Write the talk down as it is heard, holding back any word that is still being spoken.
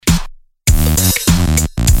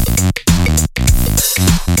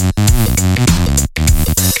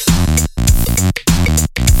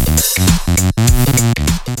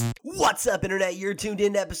What's up, Internet? You're tuned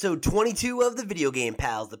in to episode 22 of the Video Game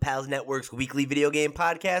Pals, the Pals Network's weekly video game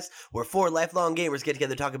podcast, where four lifelong gamers get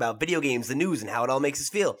together to talk about video games, the news, and how it all makes us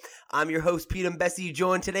feel. I'm your host, Pete and Bessie,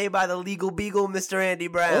 joined today by the legal beagle, Mr. Andy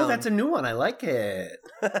Brown. Oh, that's a new one. I like it.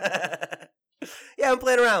 Yeah, I'm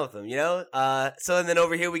playing around with them, you know? And then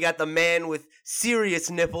over here we got the man with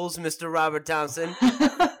serious nipples, Mr. Robert Thompson.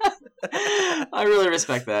 I really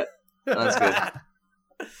respect that. That's good.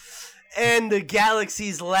 And the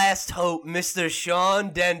galaxy's last hope, Mr.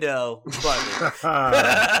 Sean Dendo.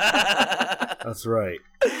 That's right.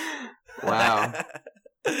 Wow.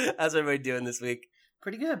 How's everybody doing this week?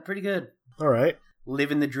 Pretty good, pretty good. All right.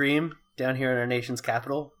 Living the dream down here in our nation's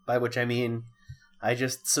capital, by which I mean I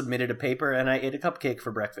just submitted a paper and I ate a cupcake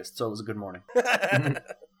for breakfast, so it was a good morning.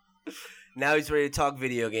 Now he's ready to talk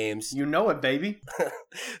video games. You know it, baby.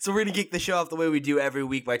 So we're going to kick the show off the way we do every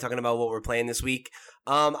week by talking about what we're playing this week.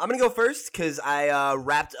 I'm going to go first because I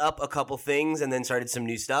wrapped up a couple things and then started some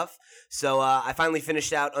new stuff. So I finally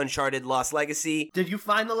finished out Uncharted Lost Legacy. Did you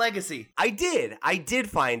find the legacy? I did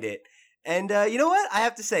find it. And you know what? I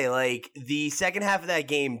have to say, like, the second half of that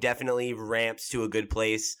game definitely ramps to a good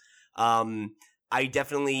place. I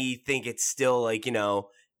definitely think it's still, like, you know,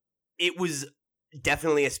 it was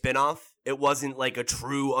definitely a spinoff. It wasn't like a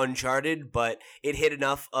true Uncharted, but it hit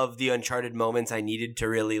enough of the Uncharted moments I needed to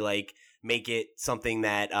really like make it something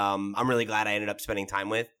that I'm really glad I ended up spending time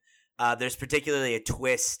with. There's particularly a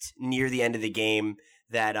twist near the end of the game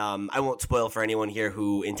that I won't spoil for anyone here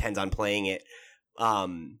who intends on playing it.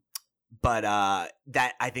 But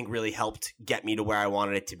that I think really helped get me to where I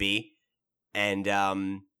wanted it to be. And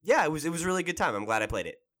yeah, it was a really good time. I'm glad I played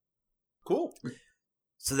it. Cool.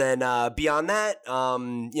 So then, beyond that,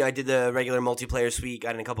 I did the regular multiplayer suite,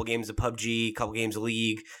 got in a couple games of PUBG, a couple games of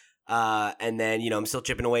League, and then, I'm still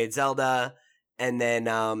chipping away at Zelda, and then,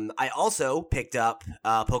 I also picked up,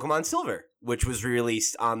 Pokemon Silver, which was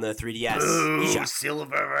re-released on the 3DS. Boo, silver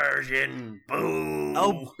version. Boo.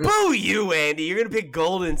 Oh, boo you, Andy! You're gonna pick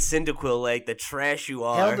Gold and Cyndaquil like the trash you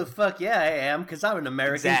are. Hell the fuck yeah, I am, because I'm an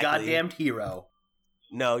American goddamned hero.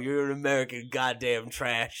 No, you're an American goddamn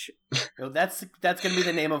trash. Oh, that's gonna be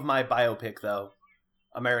the name of my biopic, though.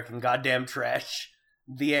 American goddamn trash.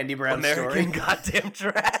 The Andy Brown American story. goddamn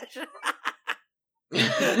trash.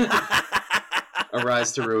 A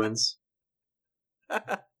rise to ruins.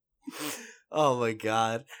 Oh my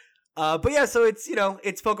god. But yeah, so it's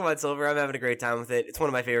Pokemon Silver. I'm having a great time with it. It's one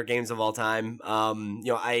of my favorite games of all time.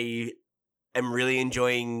 I am really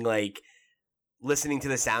enjoying like listening to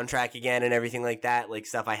the soundtrack again and everything like that, like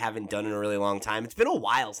stuff I haven't done in a really long time. It's been a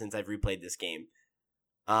while since I've replayed this game.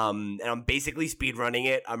 And I'm basically speedrunning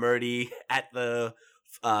it. I'm already at the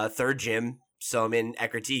third gym, so I'm in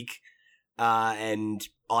Ekritik. And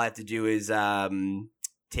all I have to do is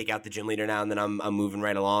take out the gym leader now, and then I'm moving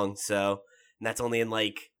right along. So, and that's only in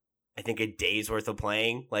like I think a day's worth of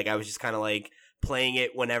playing. Like I was just kind of like playing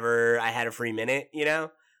it whenever I had a free minute,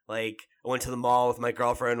 Like, I went to the mall with my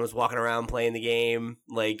girlfriend, was walking around playing the game,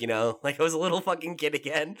 like I was a little fucking kid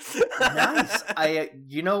again. Nice. I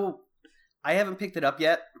haven't picked it up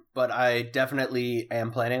yet, but I definitely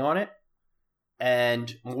am planning on it.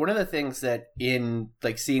 And one of the things that in,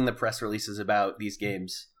 like, seeing the press releases about these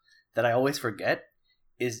games that I always forget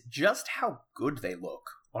is just how good they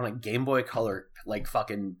look on a Game Boy Color, like,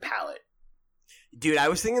 fucking palette. Dude, I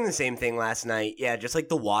was thinking the same thing last night. Yeah, just like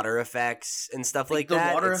the water effects and stuff like that.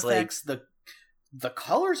 The water effects, the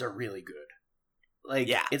colors are really good. Like,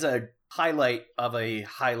 yeah. It's a highlight of a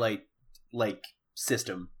highlight, like,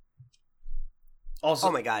 system. Also,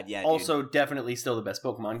 oh my god, yeah, also, dude. Definitely still the best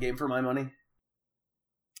Pokemon game for my money.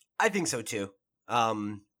 I think so, too.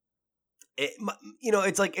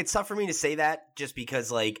 It's like, it's tough for me to say that just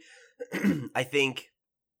because, like, I think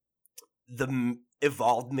the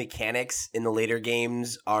evolved mechanics in the later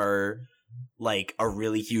games are like a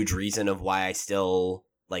really huge reason of why I still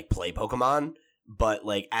like play Pokemon, but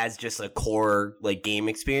like as just a core like game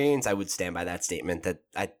experience, I would stand by that statement that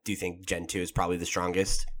I do think Gen 2 is probably the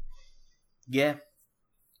strongest. Yeah.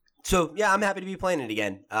 So yeah, I'm happy to be playing it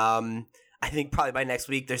again. I think probably by next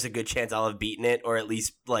week there's a good chance I'll have beaten it, or at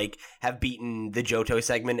least like have beaten the Johto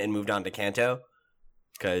segment and moved on to Kanto,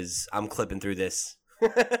 because I'm clipping through this.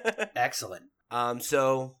 Excellent.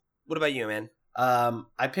 So what about you, man?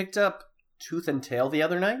 I picked up Tooth and Tail the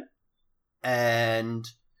other night, and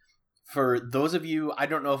for those of you, I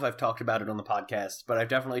don't know if I've talked about it on the podcast, but I've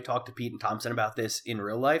definitely talked to Pete and Thompson about this in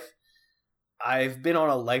real life. I've been on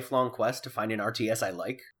a lifelong quest to find an RTS I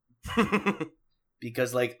like.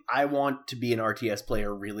 Because, like, I want to be an RTS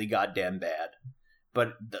player really goddamn bad.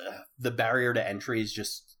 But the barrier to entry is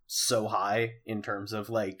just so high in terms of,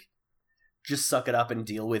 like, just suck it up and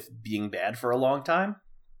deal with being bad for a long time.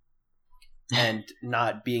 And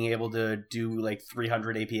not being able to do like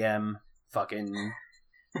 300 APM fucking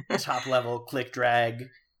top level click drag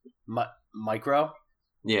micro.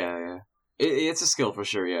 Yeah. It's a skill for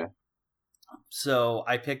sure, yeah. So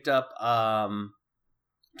I picked up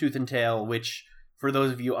Tooth and Tail, which, for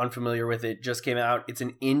those of you unfamiliar with it, just came out. It's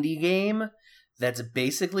an indie game that's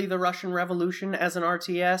basically the Russian Revolution as an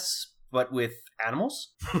RTS, but with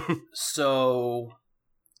animals. So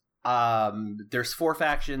there's 4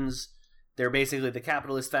 factions. They're basically the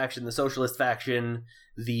capitalist faction, the socialist faction,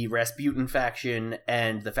 the Rasputin faction,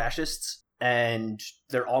 and the fascists. And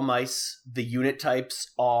they're all mice. The unit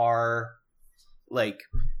types are like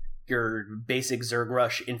your basic Zerg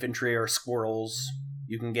Rush infantry or squirrels.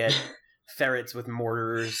 You can get ferrets with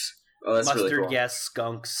mortars, mustard really cool. gas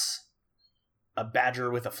skunks, a badger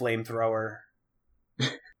with a flamethrower.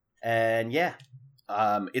 And yeah,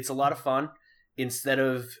 it's a lot of fun. Instead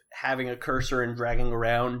of having a cursor and dragging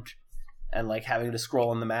around and like having to scroll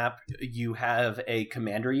on the map, you have a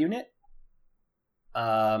commander unit.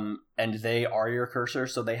 And they are your cursor,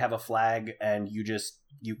 so they have a flag, and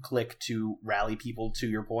you click to rally people to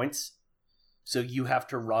your points. So you have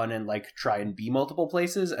to run and like try and be multiple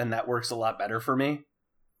places, and that works a lot better for me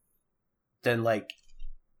than like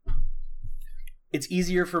it's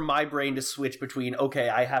easier for my brain to switch between, okay,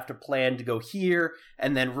 I have to plan to go here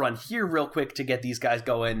and then run here real quick to get these guys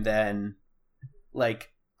going, than like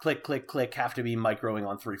click, click, click, have to be microing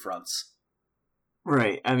on 3 fronts.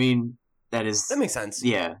 Right. I mean, that makes sense.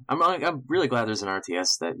 Yeah. I'm really glad there's an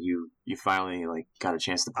RTS that you finally like got a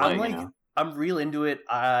chance to play. I'm real into it.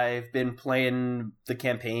 I've been playing the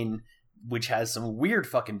campaign, which has some weird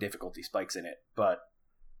fucking difficulty spikes in it, but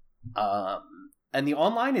and the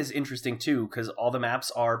online is interesting too, because all the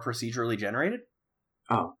maps are procedurally generated.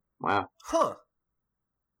 Oh, wow. Huh.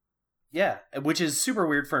 Yeah, which is super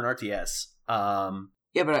weird for an RTS.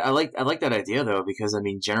 Yeah, but I like that idea though, because I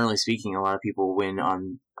mean, generally speaking, a lot of people win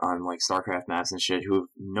on like StarCraft maps and shit who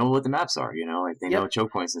know what the maps are. You know, like they know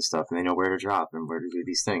choke points and stuff, and they know where to drop and where to do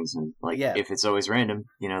these things. And like, if it's always random,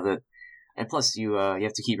 you know that. And plus, you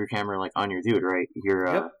have to keep your camera like on your dude, right?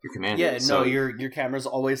 Your commander. Yeah, no, your camera's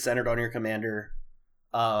always centered on your commander.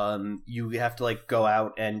 You have to like go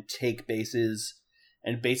out and take bases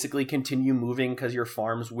and basically continue moving because your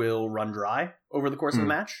farms will run dry over the course of the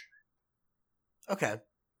match. Okay.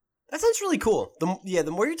 That sounds really cool.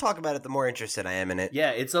 The more you talk about it, the more interested I am in it. Yeah,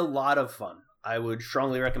 it's a lot of fun. I would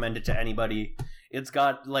strongly recommend it to anybody. It's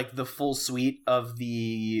got like the full suite of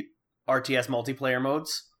the RTS multiplayer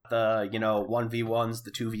modes. The, 1v1s,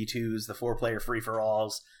 the 2v2s, the 4-player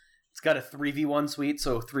free-for-alls. It's got a 3v1 suite,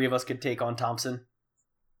 so 3 of us could take on Thompson.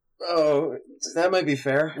 Oh, that might be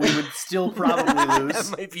fair. We would still probably lose.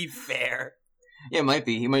 That might be fair. Yeah, it might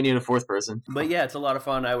be. He might need a 4th person. But yeah, it's a lot of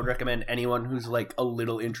fun. I would recommend anyone who's like a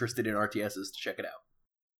little interested in RTSs to check it out.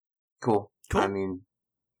 Cool. I mean,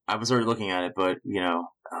 I was already looking at it, but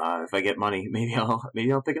if I get money, maybe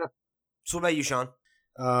I'll pick it up. So what about you, Sean?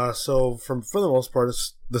 So for the most part,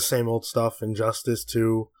 it's the same old stuff: Injustice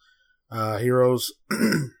 2, Heroes,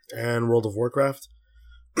 and World of Warcraft.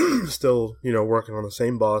 Still, working on the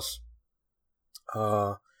same boss.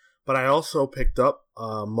 But I also picked up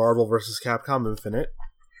Marvel vs. Capcom Infinite.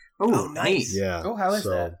 Oh, nice! Yeah. Oh, how is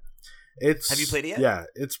that? Have you played it yet? Yeah,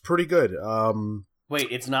 it's pretty good. Wait,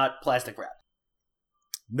 it's not plastic wrap.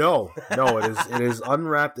 No, it is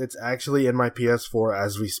unwrapped. It's actually in my PS4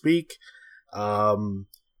 as we speak.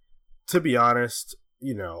 To be honest,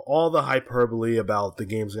 all the hyperbole about the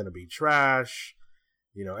game's going to be trash,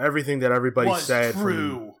 everything that everybody said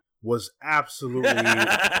was absolutely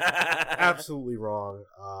absolutely wrong.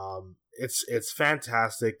 It's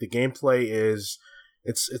fantastic. The gameplay is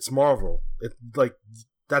it's Marvel. It like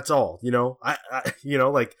that's all, I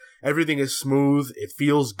like everything is smooth. It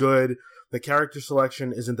feels good. The character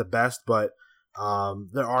selection isn't the best, but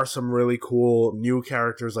there are some really cool new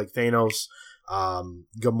characters like Thanos,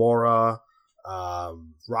 Gamora,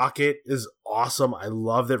 Rocket is awesome. I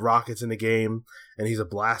love that Rocket's in the game, and he's a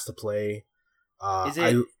blast to play. Is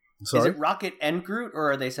it Rocket and Groot,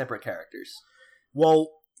 or are they separate characters?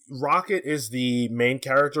 Well, Rocket is the main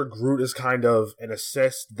character. Groot is kind of an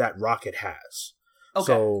assist that Rocket has. Okay.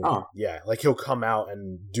 So, yeah, like he'll come out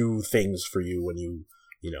and do things for you when you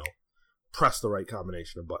press the right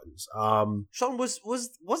combination of buttons. Sean,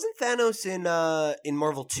 wasn't Thanos in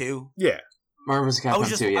Marvel 2? Yeah. Marvel's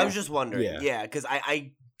Capcom 2, yeah. I was just wondering. Yeah, because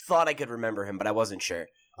I thought I could remember him, but I wasn't sure.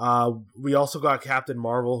 We also got Captain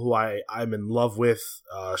Marvel, who I'm in love with.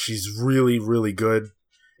 She's really, really good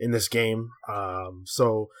in this game.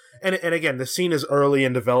 So again, the scene is early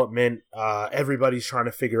in development. Everybody's trying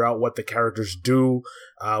to figure out what the characters do.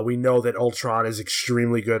 We know that Ultron is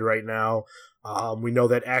extremely good right now. We know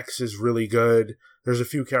that X is really good. There's a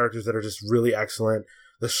few characters that are just really excellent.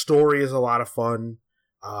 The story is a lot of fun.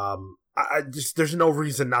 There's no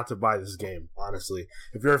reason not to buy this game, honestly.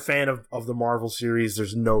 If you're a fan of the Marvel series,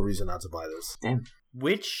 there's no reason not to buy this. Damn.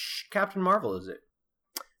 Which Captain Marvel is it?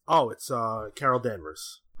 Oh, it's Carol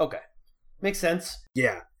Danvers. Okay. Makes sense.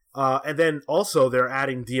 Yeah. And then also they're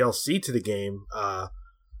adding DLC to the game. I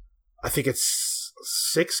think it's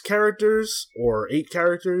 6 characters or 8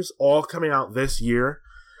 characters, all coming out this year.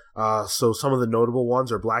 So some of the notable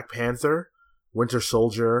ones are Black Panther, Winter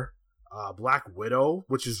Soldier, Black Widow,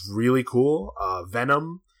 which is really cool,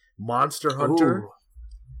 Venom, Monster Hunter, Ooh.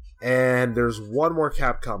 and there's one more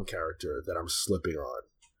Capcom character that I'm slipping on.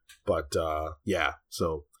 But yeah,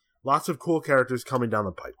 so lots of cool characters coming down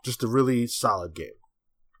the pipe. Just a really solid game.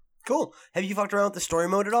 Cool. Have you fucked around with the story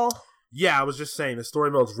mode at all? Yeah, I was just saying the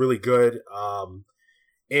story mode's really good.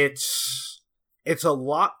 It's a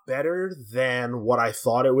lot better than what I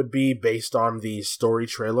thought it would be based on the story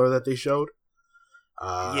trailer that they showed.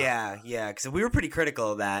 Yeah, because we were pretty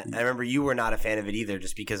critical of that. I remember you were not a fan of it either,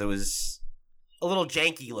 just because it was a little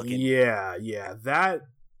janky looking. Yeah, that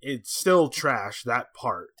it's still trash, that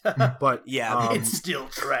part. But yeah, it's still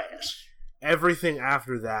trash. Everything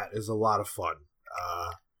after that is a lot of fun.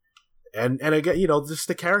 And again, just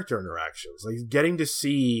the character interactions, like getting to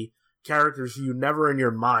see characters you never in your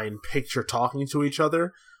mind picture talking to each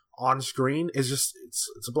other on screen is just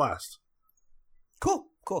it's a blast. Cool.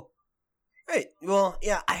 Right. Well,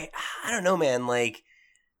 yeah, I don't know, man. Like,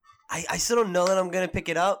 I still don't know that I'm gonna pick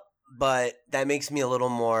it up, but that makes me a little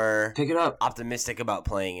more Pick it up. optimistic about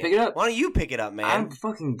playing it. Pick it up. Why don't you pick it up, man? I'm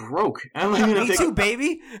fucking broke. I'm like, Me too,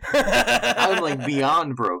 baby. I'm like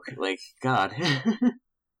beyond broke. Like, God.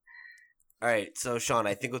 All right, so Sean,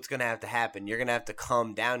 I think what's gonna have to happen, you're gonna have to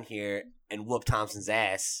come down here and whoop Thompson's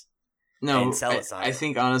ass. No, and sell us on I it.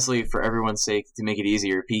 think honestly, for everyone's sake, to make it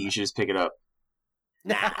easier, Pete, you should just pick it up.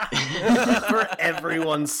 Nah. For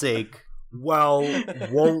everyone's sake. Well,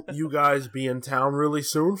 won't you guys be in town really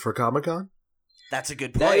soon for Comic-Con? That's a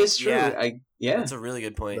good point. That is true. Yeah. That's a really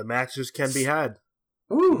good point. The matches can be had.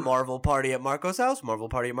 Ooh. Marvel party at Marco's house.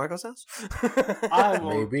 I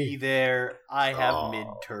won't Maybe. be there. I have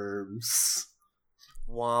midterms.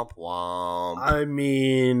 Womp womp. I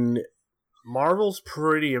mean, Marvel's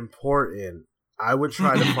pretty important. I would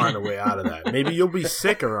try to find a way out of that. Maybe you'll be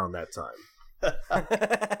sick around that time.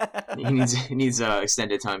 He needs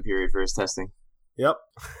extended time period for his testing. Yep.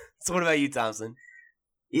 So what about you, Thompson?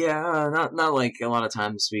 Yeah, not like a lot of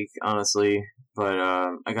time to speak, honestly, but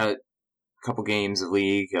I got a couple games of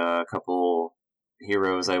League, a couple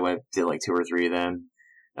heroes. I did like 2 or 3 of them.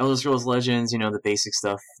 Elder Scrolls Legends, the basic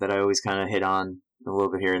stuff that I always kind of hit on a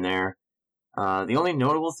little bit here and there. The only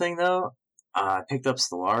notable thing though, I picked up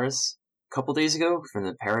Stellaris a couple days ago from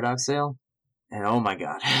the Paradox sale, and oh my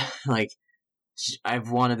god, like I've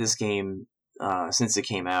wanted this game since it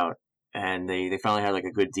came out, and they finally had like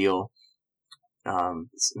a good deal. It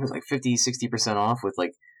was like 50-60% off with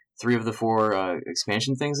like 3 of the 4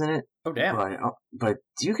 expansion things in it. Oh damn! But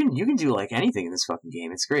you can do like anything in this fucking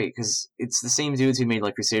game. It's great because it's the same dudes who made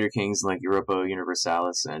like Crusader Kings and like Europa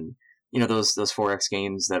Universalis and those 4X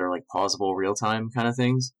games that are like pausable real time kind of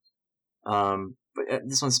things. But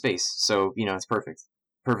this one's space, so it's perfect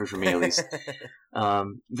for me at least.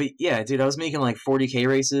 But yeah, dude, I was making like 40k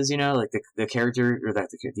races, like the character or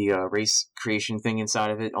the race creation thing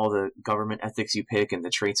inside of it, all the government ethics you pick and the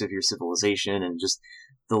traits of your civilization and just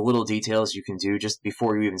the little details you can do just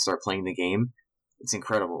before you even start playing the game. It's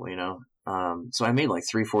incredible, so I made like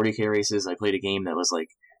 3 40k races. I played a game that was like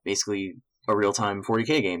basically a real-time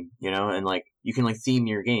 40k game, and like you can like theme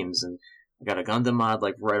your games, and I got a Gundam mod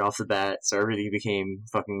like right off the bat, so everything became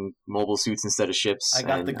fucking mobile suits instead of ships. I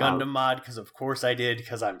got the Gundam mod because of course I did,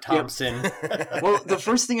 because I'm Thompson. Well, the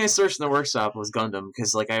first thing I searched in the workshop was Gundam,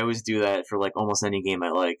 because like I always do that for like almost any game I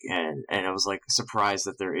like, and I was like surprised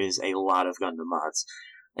that there is a lot of Gundam mods.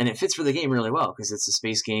 And it fits for the game really well, because it's a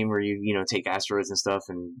space game where you take asteroids and stuff,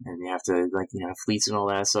 and you have to like have fleets and all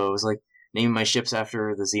that. So it was like naming my ships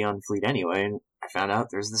after the Xeon fleet anyway, and I found out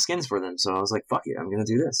there's the skins for them. So I was like, fuck it, I'm gonna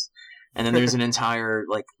do this. And then there's an entire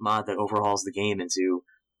like mod that overhauls the game into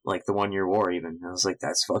like the 1 year war even. And I was like,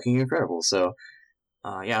 that's fucking incredible. So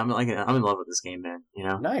yeah, I'm in love with this game, man.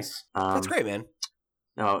 Nice. That's great, man.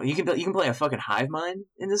 No, you can play a fucking hive mind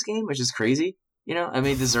in this game, which is crazy. I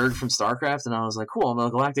made the Zerg from StarCraft, and I was like, cool, I'm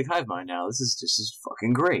a galactic hive mind now. This is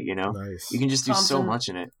fucking great. Nice. You can just do so Thompson, much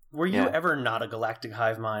in it. Were you ever not a galactic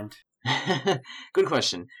hive mind? Good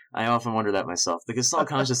question. I often wonder that myself. The Gestalt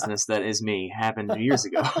consciousness that is me happened years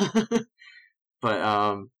ago.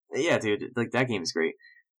 But yeah, dude, like that game is great.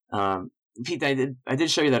 Pete, I did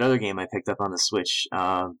show you that other game I picked up on the Switch.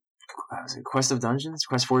 Was it Quest of Dungeons?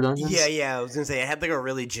 Quest for Dungeons? Yeah. I was gonna say it had like a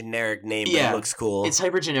really generic name, but it looks cool. It's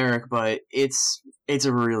hyper generic, but it's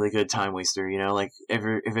a really good time waster. You know, like if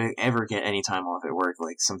I ever get any time off at work,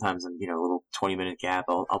 like sometimes in a little 20-minute gap,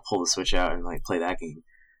 I'll pull the Switch out and like play that game.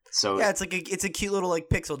 So yeah, it's a cute little like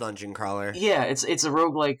pixel dungeon crawler. Yeah, it's a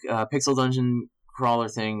roguelike pixel dungeon crawler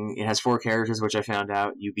thing. It has 4 characters, which I found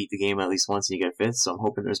out you beat the game at least once and you get a 5th. So I'm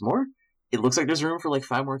hoping there's more. It looks like there's room for like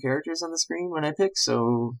 5 more characters on the screen when I pick,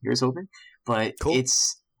 so here's hoping. But cool.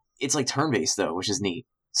 It's like turn-based though, which is neat.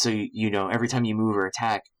 So every time you move or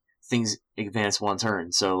attack, things advance 1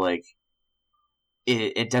 turn. So like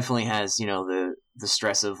it definitely has, the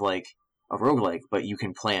stress of like a roguelike, but you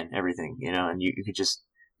can plan everything, and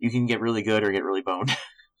you can get really good or get really boned.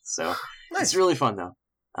 So nice. It's really fun though.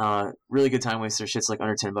 Really good time waster. Shit's like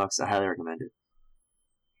under $10. I highly recommend it.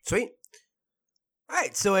 Sweet. All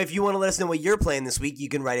right, so if you want to let us know what you're playing this week, you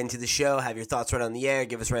can write into the show, have your thoughts right on the air,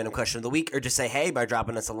 give us a random question of the week, or just say hey by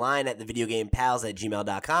dropping us a line at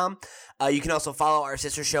thevideogamepals@gmail.com. You can also follow our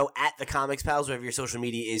sister show at The Comics Pals, wherever your social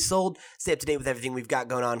media is sold. Stay up to date with everything we've got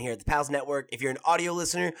going on here at the Pals Network. If you're an audio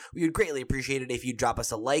listener, we would greatly appreciate it if you drop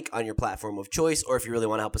us a like on your platform of choice, or if you really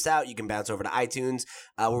want to help us out, you can bounce over to iTunes,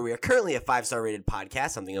 where we are currently a 5-star rated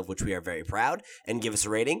podcast, something of which we are very proud, and give us a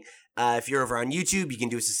rating. If you're over on YouTube, you can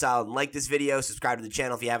do us a solid and like this video, subscribe to the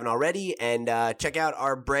channel if you haven't already, and check out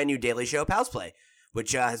our brand new daily show, Pals Play,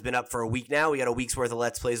 which has been up for a week now. We got a week's worth of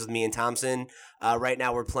Let's Plays with me and Thompson. Right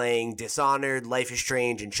now we're playing Dishonored, Life is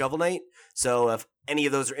Strange, and Shovel Knight. So if any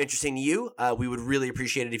of those are interesting to you, we would really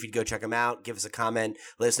appreciate it if you'd go check them out, give us a comment,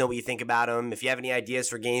 let us know what you think about them. If you have any ideas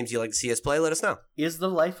for games you'd like to see us play, let us know. Is the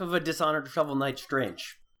life of a Dishonored Shovel Knight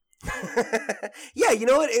strange? Yeah, you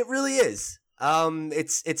know what? It really is.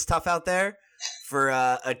 It's tough out there for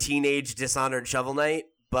a teenage Dishonored Shovel Knight,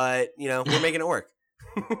 but, we're making it work.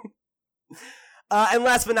 And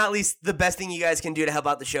last but not least, the best thing you guys can do to help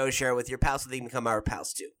out the show is share it with your pals so they can become our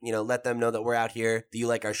pals too. Let them know that we're out here, that you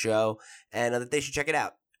like our show, and that they should check it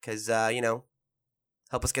out because, help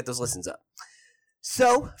us get those listens up.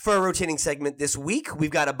 So, for our rotating segment this week,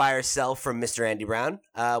 we've got a buy or sell from Mr. Andy Brown.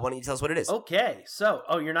 Why don't you tell us what it is? Okay, so,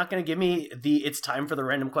 you're not going to give me it's time for the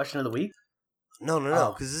random question of the week? No,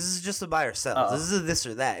 because this is just a buy or sell. This is a this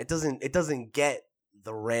or that. It doesn't get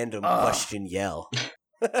the random question yell.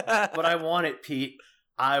 But I want it, Pete.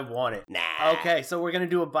 I want it. Nah. Okay, so we're going to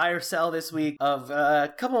do a buy or sell this week of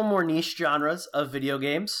a couple more niche genres of video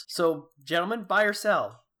games. So, gentlemen, buy or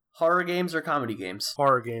sell? Horror games or comedy games?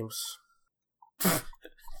 Horror games.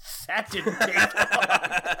 That didn't take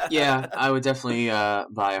long. Yeah, I would definitely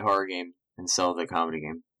buy a horror game and sell the comedy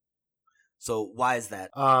game. So, why is that?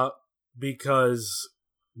 Because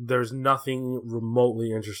there's nothing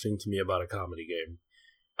remotely interesting to me about a comedy game.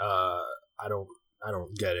 I don't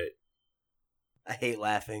get it. I hate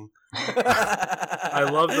laughing. I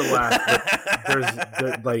love to laugh,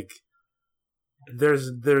 but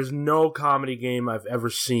there's no comedy game I've ever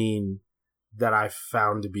seen that I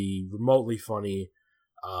found to be remotely funny.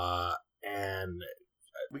 And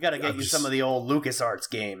we got to get you some of the old LucasArts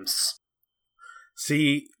games.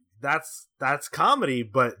 See, that's comedy,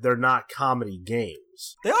 but they're not comedy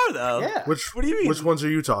games. They are though. Yeah. What do you mean? Which ones are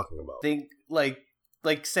you talking about? Think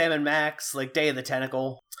like Sam and Max, like Day of the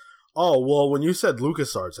Tentacle. Oh, well, when you said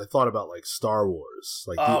LucasArts, I thought about like Star Wars,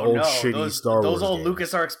 like the old shitty Star Wars. Those old games.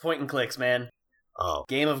 LucasArts point and clicks, man. Oh,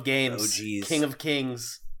 Game of Games, oh, geez. King of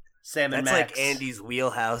Kings, Sam and Max. That's like Andy's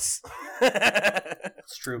wheelhouse.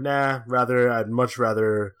 It's true. Nah, I'd much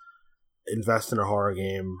rather invest in a horror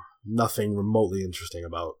game. Nothing remotely interesting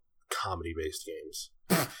about comedy-based games.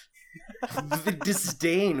 The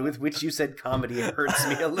disdain with which you said comedy hurts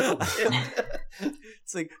me a little bit.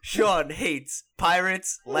 It's like Sean hates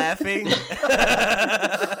pirates laughing. No,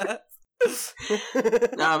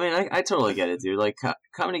 I mean, I totally get it, dude. Like,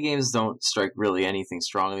 comedy games don't strike really anything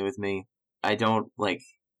strongly with me. I don't, like...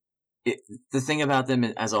 the thing about them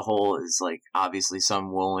as a whole is, like, obviously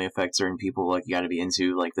some will only affect certain people. Like, you gotta be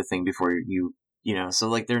into, like, the thing before you so,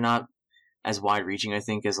 like, they're not as wide-reaching, I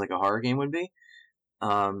think, as, like, a horror game would be.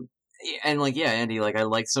 And, like, yeah, Andy, like, I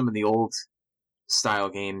like some of the old style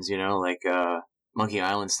games, like, Monkey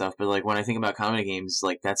Island stuff, but, like, when I think about comedy games,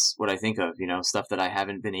 like, that's what I think of, stuff that I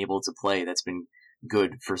haven't been able to play that's been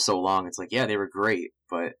good for so long. It's like, yeah, they were great,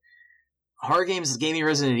 but horror games gave me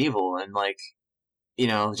Resident Evil and, like,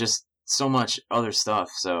 just so much other stuff.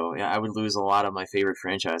 So, yeah, I would lose a lot of my favorite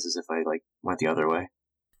franchises if I, like, went the other way.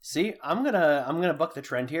 See, I'm gonna buck the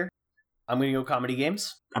trend here. I'm going to go comedy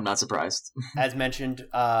games. I'm not surprised. As mentioned,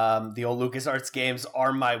 the old LucasArts games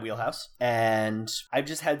are my wheelhouse. And I've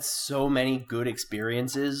just had so many good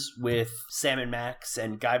experiences with Sam & Max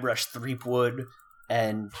and Guybrush Threepwood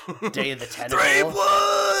and Day of the Tentacle.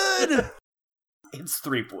 Threepwood! It's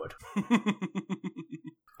Threepwood.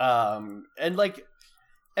 And like,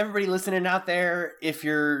 everybody listening out there, if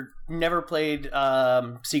you're never played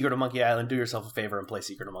Secret of Monkey Island, do yourself a favor and play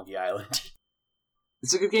Secret of Monkey Island.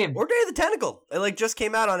 It's a good game. Or Day of the Tentacle. It like just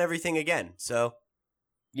came out on everything again, so.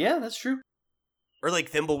 Yeah, that's true. Or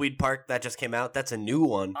like Thimbleweed Park, that just came out. That's a new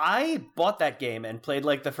one. I bought that game and played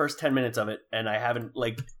like the first 10 minutes of it, and I haven't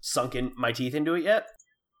like sunk in my teeth into it yet.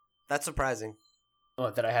 That's surprising.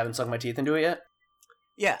 What, that I haven't sunk my teeth into it yet?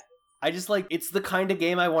 Yeah. I just like, it's the kind of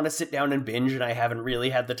game I want to sit down and binge, and I haven't really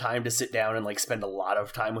had the time to sit down and like spend a lot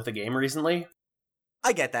of time with a game recently.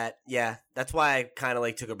 I get that. Yeah. That's why I kind of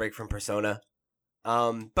like took a break from Persona.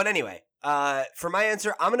 But anyway, for my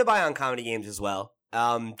answer, I'm going to buy on comedy games as well.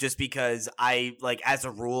 Just because I like, as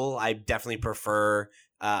a rule, I definitely prefer,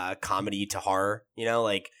 comedy to horror, you know,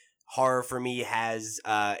 like horror for me has,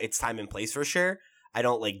 its time and place for sure. I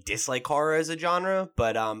don't like dislike horror as a genre,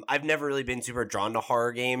 but, I've never really been super drawn to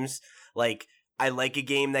horror games. Like, I like a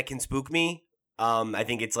game that can spook me. I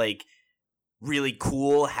think it's like really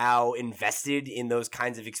cool how invested in those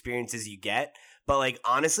kinds of experiences you get. But, like,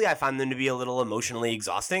 honestly, I find them to be a little emotionally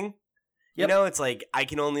exhausting. Yep. You know, it's like, I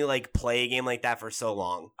can only, like, play a game like that for so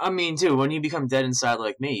long. I mean, dude, when you become dead inside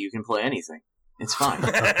like me, you can play anything. It's fine.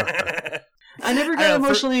 I never got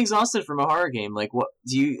emotionally exhausted from a horror game. Like, what?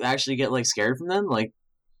 Do you actually get, like, scared from them? Like,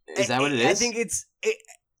 is that what it is? I think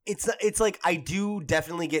it's like, I do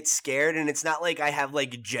definitely get scared, and it's not like I have,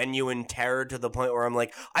 like, genuine terror to the point where I'm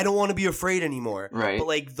like, I don't want to be afraid anymore. Right. But,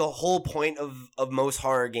 like, the whole point of most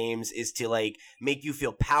horror games is to, like, make you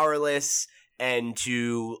feel powerless and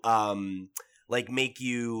to, like, make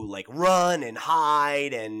you, like, run and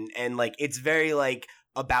hide, and like, it's very, like,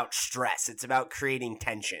 about stress. It's about creating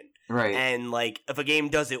tension. Right. And, like, if a game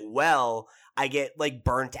does it well, I get, like,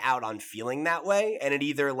 burnt out on feeling that way, and it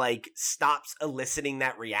either, like, stops eliciting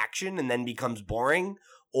that reaction and then becomes boring,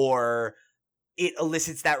 or it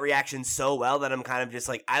elicits that reaction so well that I'm kind of just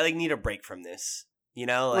like, I, like, need a break from this, you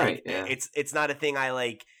know? Like, right, yeah. It's not a thing I,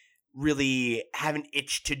 like, really have an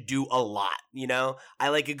itch to do a lot, you know? I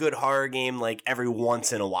like a good horror game, like, every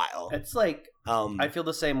once in a while. It's like, I feel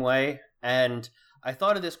the same way, and I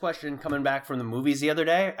thought of this question coming back from the movies the other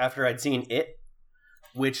day after I'd seen It.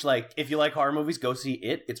 Which, like, if you like horror movies, go see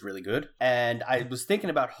It. It's really good. And I was thinking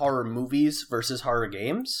about horror movies versus horror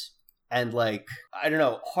games. And, like, I don't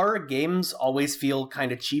know, horror games always feel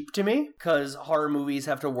kind of cheap to me. Because horror movies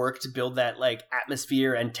have to work to build that, like,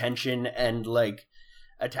 atmosphere and tension and, like,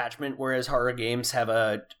 attachment. Whereas horror games have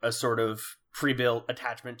a sort of pre-built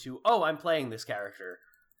attachment to, oh, I'm playing this character.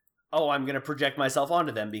 Oh, I'm going to project myself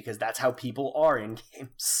onto them because that's how people are in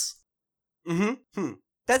games. Mm-hmm.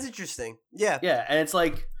 That's interesting. Yeah. Yeah, and it's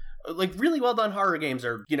like really well done horror games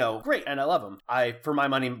are, you know, great, and I love them. For my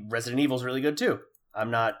money, Resident Evil's really good too.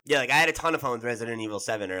 I'm not... Yeah, like I had a ton of fun with Resident Evil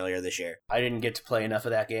 7 earlier this year. I didn't get to play enough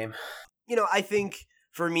of that game. You know, I think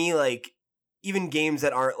for me, like, even games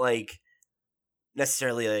that aren't, like,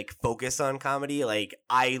 necessarily, like, focused on comedy, like,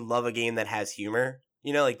 I love a game that has humor.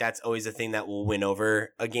 You know, like, that's always a thing that will win over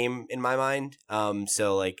a game in my mind.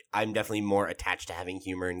 So, like, I'm definitely more attached to having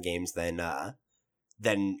humor in games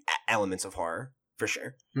than elements of horror, for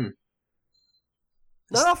sure.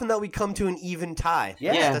 Not often that we come to an even tie.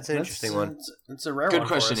 Yeah, that's an interesting one. It's a rare good one.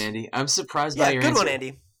 Good question, for us. Andy. I'm surprised by your good answer. One,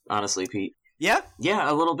 Andy. Honestly, Pete. Yeah?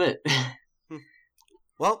 Yeah, a little bit.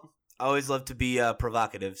 Well, I always love to be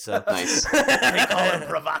provocative, so. Nice. They call him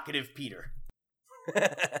Provocative Peter.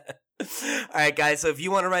 All right, guys. So if you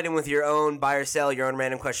want to write in with your own buy or sell, your own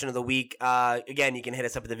random question of the week, again, you can hit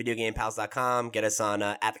us up at thevideogamepals.com, get us on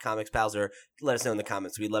at the Comics Pals, or let us know in the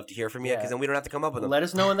comments. We'd love to hear from you because then we don't have to come up with them. Let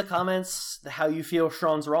us know in the comments how you feel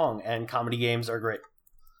Sean's wrong, and comedy games are great.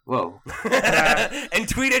 Whoa. And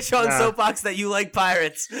tweet at Sean Soapbox that you like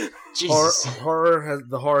pirates. Jesus.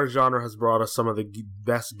 The horror genre has brought us some of the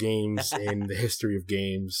best games in the history of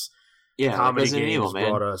games. Yeah, comedy Resident games Evil, man.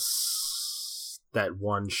 brought us that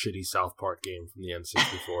one shitty South Park game from the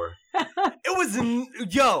N64. It was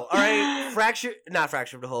all right. Not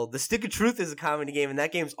Fracture of the Hold. The Stick of Truth is a comedy game, and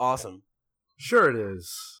that game's awesome. Sure, it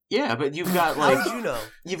is. Yeah, but you've got like how would you know?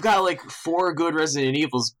 You've got like 4 good Resident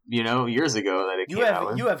Evils, you know, years ago that it came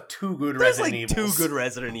out. You have 2 good There's Resident like Evils. 2 good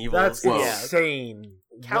Resident Evils. That's insane.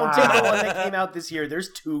 Counting the one that came out this year,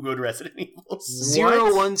 there's 2 good Resident Evils.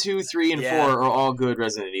 0, 1, 2, 3, and 4 are all good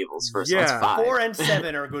Resident Evils. First one's 5. 4 and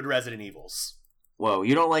 7 are good Resident Evils. Whoa,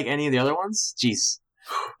 you don't like any of the other ones? Jeez.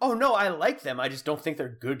 Oh no, I like them. I just don't think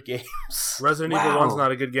they're good games. Resident Evil 1's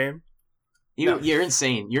not a good game. You're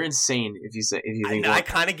insane. You're insane if you think I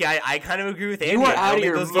kind of agree with Andy. You are out of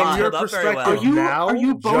your those mind. games From your hold up very perspective well. Are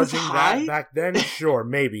you both judging high? that back then, sure,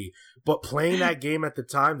 maybe. But playing that game at the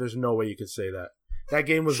time, there's no way you could say that. That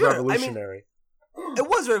game was revolutionary. It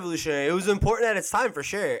was revolutionary. It was important at its time for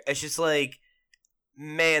sure. It's just like,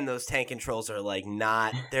 man, those tank controls are like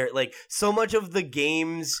not. They're like so much of the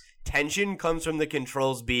game's tension comes from the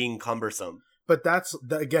controls being cumbersome. But that's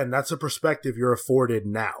a perspective you're afforded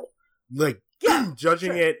now. Like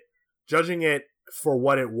judging it for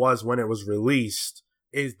what it was when it was released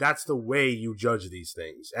that's the way you judge these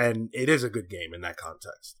things, and it is a good game in that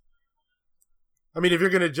context. I mean, if you're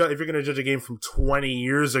gonna judge a game from 20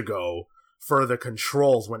 years ago for the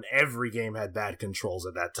controls when every game had bad controls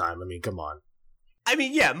at that time, I mean, come on. I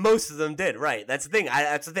mean, yeah, most of them did, right? That's the thing.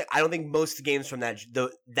 I don't think most games from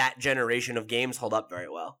that generation of games hold up very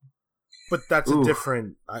well. But that's a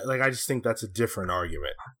different. I just think that's a different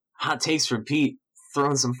argument. Hot takes from Pete,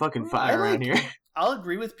 throwing some fucking fire around here. I'll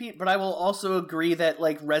agree with Pete, but I will also agree that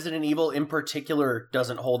like Resident Evil in particular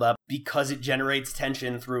doesn't hold up because it generates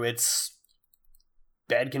tension through its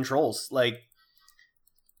bad controls. Like,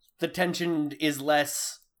 the tension is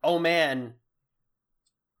less, oh man,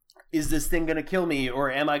 is this thing going to kill me, or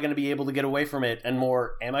am I going to be able to get away from it, and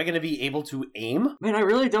more, am I going to be able to aim? Man, I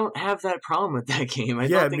really don't have that problem with that game. I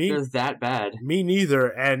don't think they're that bad. Me neither,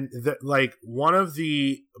 and one of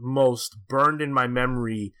the most burned in my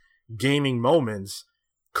memory gaming moments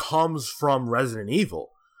comes from Resident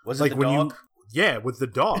Evil. Was it the dog? With the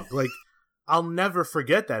dog. Like, I'll never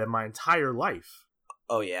forget that in my entire life.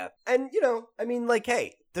 Oh, yeah. And, I mean, like,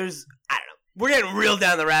 hey, I don't know. We're getting real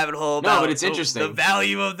down the rabbit hole about but it's interesting. The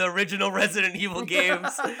value of the original Resident Evil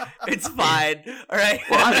games. It's fine. All right.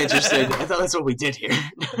 Well, I'm interested. I thought that's what we did here.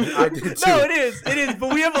 I did too. No, it is.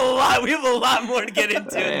 But we have a lot more to get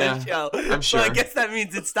into in this show. I'm sure. So I guess that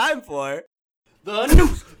means it's time for The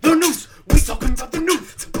news. We talking about the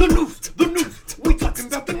news. We talking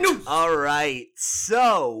about the news. All right.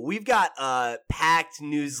 So we've got a packed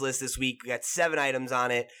news list this week. We got 7 items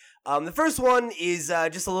on it. The first one is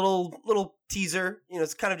just a little teaser.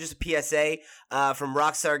 It's kind of just a PSA from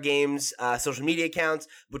Rockstar Games' social media accounts,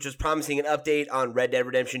 which was promising an update on Red Dead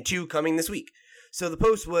Redemption 2 coming this week. So the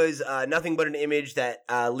post was nothing but an image that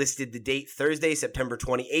listed the date Thursday, September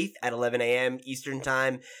 28th at 11 a.m. Eastern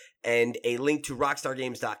Time, and a link to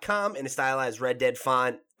rockstargames.com in a stylized Red Dead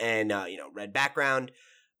font and red background.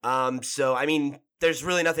 So I mean, there's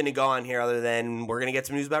really nothing to go on here other than we're gonna get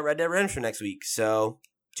some news about Red Dead Redemption next week. So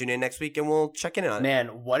tune in next week and we'll check in on it. Man,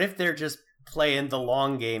 what if they're just playing the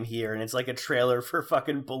long game here and it's like a trailer for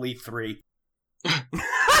fucking Bully 3?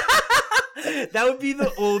 That would be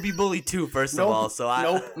it would be Bully 2 first of all. So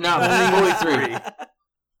Bully 3.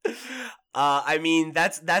 I mean,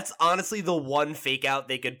 that's honestly the one fake out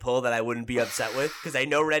they could pull that I wouldn't be upset with, because I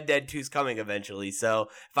know Red Dead 2 is coming eventually. So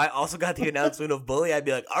if I also got the announcement of Bully, I'd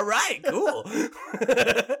be like, all right, cool.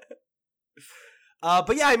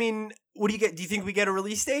 But yeah, I mean, what do you get? Do you think we get a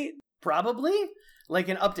release date? Probably. Like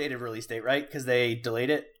an updated release date, right? Because they delayed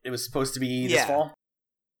it. It was supposed to be this fall.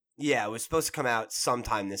 Yeah, it was supposed to come out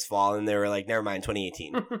sometime this fall, and they were like, never mind,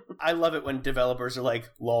 2018. I love it when developers are like,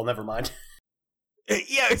 lol, never mind.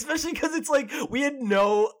 Yeah, especially because it's like, we had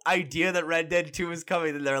no idea that Red Dead 2 was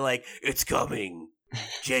coming, and they're like, it's coming.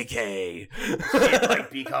 JK. It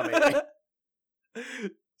might be coming.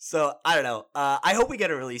 So, I don't know. I hope we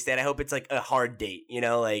get a release date. I hope it's like a hard date,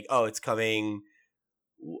 like, oh, it's coming.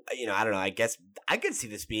 I don't know. I guess I could see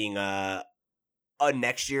this being a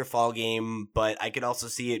next year fall game, but I could also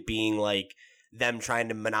see it being like them trying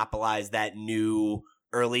to monopolize that new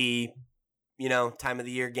early, time of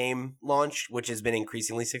the year game launch, which has been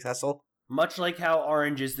increasingly successful. Much like how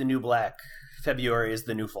Orange is the new black, February is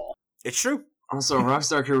the new fall. It's true. Also,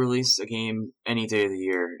 Rockstar could release a game any day of the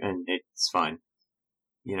year, and it's fine.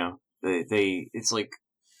 It's like,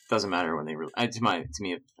 doesn't matter when they release. To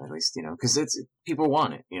me at least, because it's people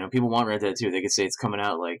want it. People want Red Dead 2. They could say it's coming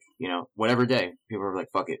out like whatever day. People are like,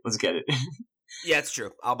 fuck it, let's get it. Yeah, it's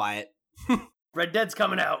true. I'll buy it. Red Dead's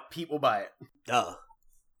coming out. Pete will buy it. Duh.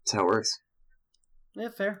 That's how it works. Yeah,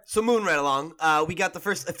 fair. So moving right along, we got the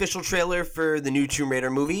first official trailer for the new Tomb Raider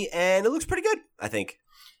movie, and it looks pretty good, I think.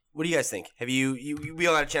 What do you guys think? Have we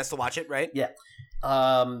all got a chance to watch it, right? Yeah.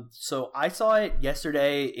 So I saw it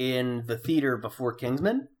yesterday in the theater before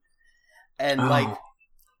Kingsman. And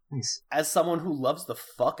nice. As someone who loves the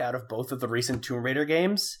fuck out of both of the recent Tomb Raider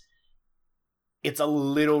games, it's a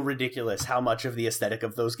little ridiculous how much of the aesthetic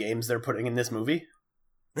of those games they're putting in this movie.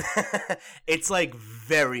 It's like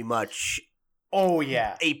very much oh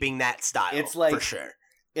yeah aping that style. It's like for sure.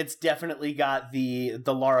 It's definitely got the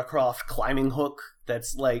Lara Croft climbing hook.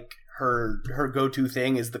 That's like her go-to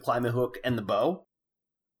thing is the climbing hook and the bow.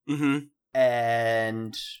 Mm-hmm.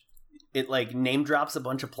 And it like name drops a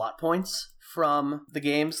bunch of plot points from the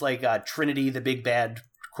games, like Trinity, the big bad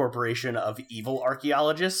corporation of evil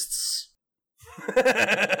archaeologists.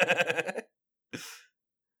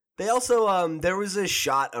 They also, there was a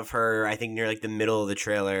shot of her, I think near like the middle of the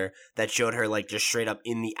trailer, that showed her like just straight up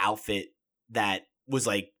in the outfit that was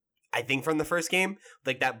like, I think from the first game,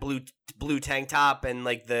 like that blue tank top and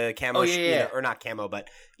like the camo, or not camo, but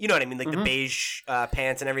you know what I mean, like the beige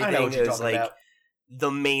pants and everything. I know what you're talking like about.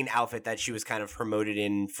 The main outfit that she was kind of promoted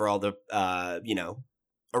in for all the,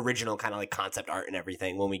 original kind of like concept art and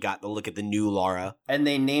everything when we got the look at the new Lara. And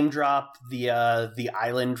they name drop the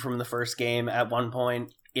island from the first game at one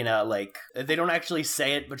point. In a, like, they don't actually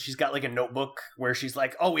say it, but she's got, like, a notebook where she's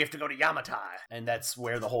like, oh, we have to go to Yamatai. And that's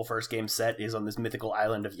where the whole first game set is, on this mythical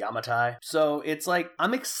island of Yamatai. So it's like,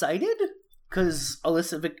 I'm excited, because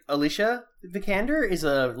Alicia Vikander is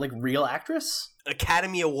a, like, real actress.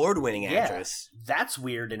 Academy Award-winning actress. That's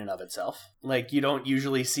weird in and of itself. Like, you don't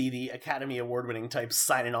usually see the Academy Award-winning types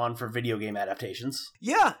signing on for video game adaptations.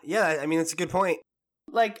 Yeah, I mean, that's a good point.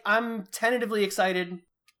 Like, I'm tentatively excited.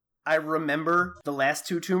 I remember the last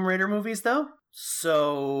two Tomb Raider movies, though,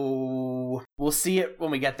 so we'll see it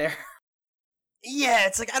when we get there. Yeah,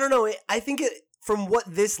 it's like, I don't know, I think from what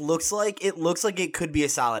this looks like, it looks like it could be a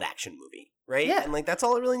solid action movie, right? Yeah. And, like, that's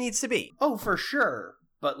all it really needs to be. Oh, for sure,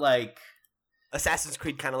 but, like... Assassin's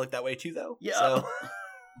Creed kind of looked that way, too, though. Yeah. So...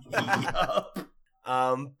 Yup.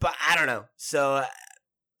 But I don't know. So,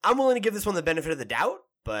 I'm willing to give this one the benefit of the doubt,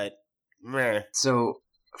 but... meh. So,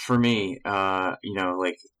 for me,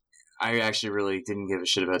 like... I actually really didn't give a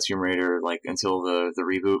shit about Tomb Raider like until the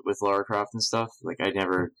reboot with Lara Croft and stuff. Like I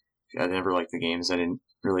never liked the games. I didn't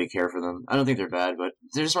really care for them. I don't think they're bad, but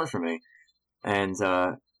they just weren't for me. And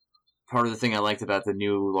part of the thing I liked about the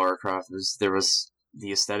new Lara Croft was there was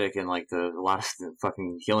the aesthetic and like a lot of the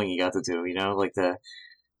fucking killing you got to do. You know, like the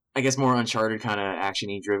I guess more Uncharted kind of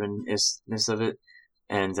actiony drivenness of it.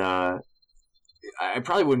 And I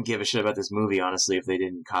probably wouldn't give a shit about this movie honestly if they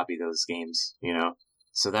didn't copy those games. You know.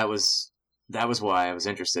 So that was why I was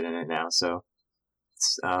interested in it now. So,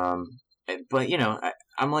 but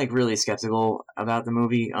I'm like really skeptical about the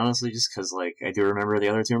movie, honestly, just because like I do remember the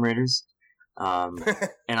other Tomb Raiders, and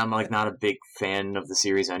I'm like not a big fan of the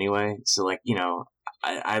series anyway. So like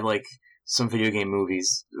I like some video game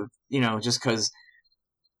movies, just because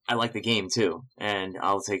I like the game too, and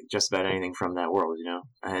I'll take just about anything from that world,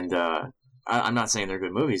 And I'm not saying they're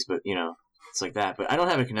good movies, but it's like that. But I don't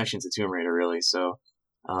have a connection to Tomb Raider really, so.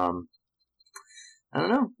 I don't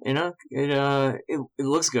know, it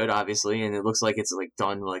looks good, obviously, and it looks like it's, like,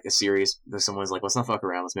 done, like, a series that someone's like, let's not fuck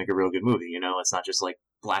around, let's make a real good movie, Let's not just, like,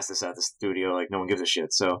 blast this out the studio, like, no one gives a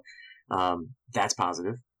shit, so, that's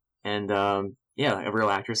positive, and, yeah, a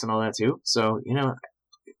real actress and all that, too, so,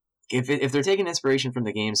 if they're taking inspiration from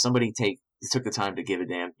the game, somebody took the time to give a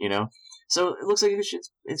damn, so it looks like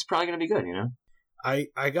it's probably gonna be good,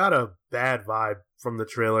 I got a bad vibe from the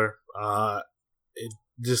trailer,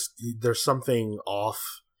 there's something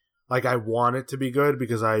off. Like, I want it to be good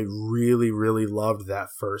because I really, really loved that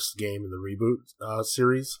first game in the reboot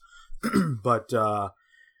series. But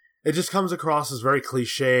it just comes across as very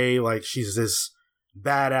cliche. Like, she's this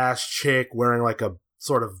badass chick wearing, like, a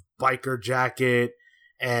sort of biker jacket,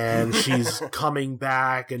 and she's coming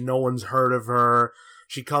back, and no one's heard of her.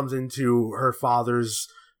 She comes into her father's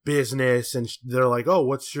business, and they're like, oh,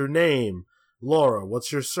 what's your name? Laura,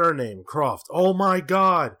 what's your surname? Croft. Oh my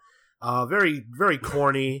god. Very, very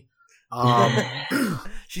corny.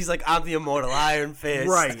 She's like, I'm the immortal Iron Fist.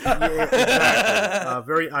 Right. Yeah, exactly.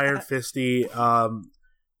 Very Iron Fisty.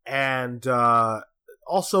 And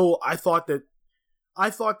also, I thought that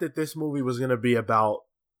this movie was going to be about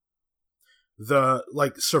the,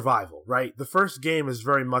 like, survival, right? The first game is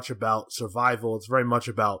very much about survival. It's very much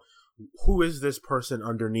about who is this person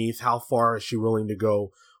underneath? How far is she willing to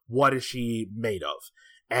go? What is she made of?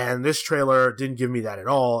 And this trailer didn't give me that at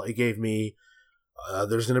all. It gave me,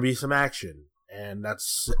 there's going to be some action, and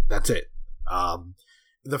that's it.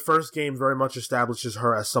 The first game very much establishes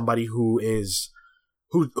her as somebody who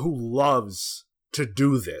loves to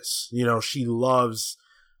do this. She loves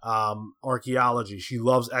archaeology. She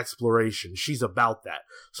loves exploration. She's about that.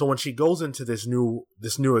 So when she goes into this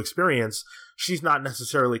new experience, she's not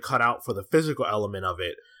necessarily cut out for the physical element of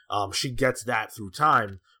it. She gets that through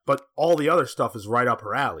time, but all the other stuff is right up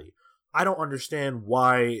her alley. I don't understand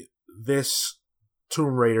why this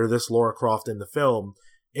Tomb Raider, this Lara Croft in the film,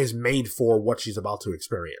 is made for what she's about to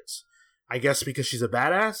experience. I guess because she's a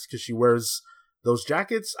badass, because she wears those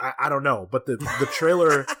jackets, I don't know. But the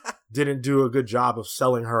trailer didn't do a good job of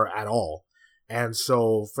selling her at all. And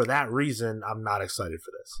so for that reason, I'm not excited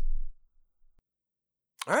for this.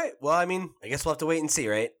 All right. Well, I mean, I guess we'll have to wait and see,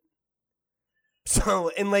 right? So,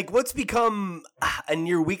 in like what's become a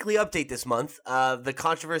near weekly update this month, the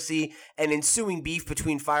controversy and ensuing beef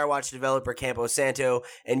between Firewatch developer Campo Santo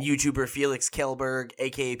and YouTuber Felix Kjellberg,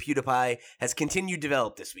 aka PewDiePie, has continued to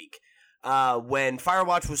develop this week. When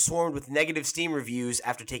Firewatch was swarmed with negative Steam reviews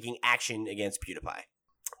after taking action against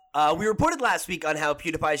PewDiePie. We reported last week on how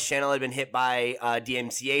PewDiePie's channel had been hit by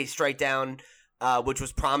DMCA strike down, which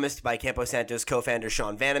was promised by Campo Santo's co-founder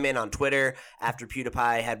Sean Vanneman on Twitter after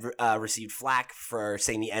PewDiePie had received flack for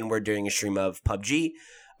saying the N-word during a stream of PUBG.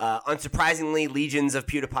 Unsurprisingly, legions of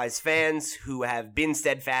PewDiePie's fans who have been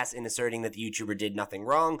steadfast in asserting that the YouTuber did nothing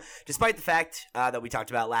wrong, despite the fact that we talked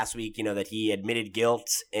about last week, that he admitted guilt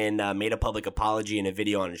and made a public apology in a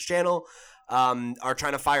video on his channel, are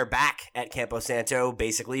trying to fire back at Campo Santo,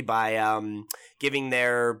 basically, by giving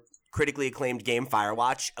their critically acclaimed game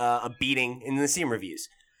Firewatch a beating in the Steam reviews.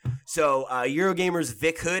 So Eurogamer's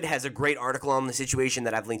Vic Hood has a great article on the situation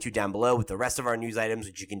that I've linked to down below with the rest of our news items,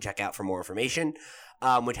 which you can check out for more information,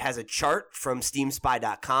 which has a chart from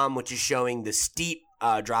SteamSpy.com, which is showing the steep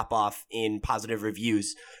drop-off in positive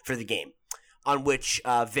reviews for the game, on which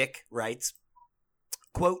Vic writes,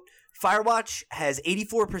 quote, Firewatch has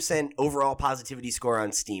 84% overall positivity score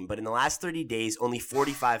on Steam, but in the last 30 days, only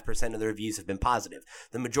 45% of the reviews have been positive.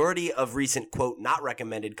 The majority of recent, quote, not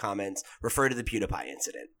recommended comments refer to the PewDiePie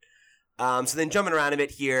incident. So then jumping around a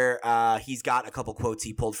bit here, he's got a couple quotes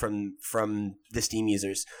he pulled from the Steam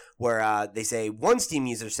users, where they say, one Steam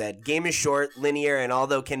user said, game is short, linear, and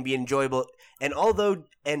although can be enjoyable,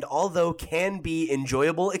 although can be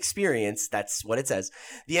enjoyable experience, that's what it says,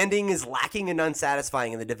 the ending is lacking and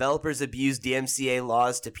unsatisfying, and the developers abuse DMCA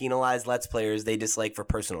laws to penalize Let's Players they dislike for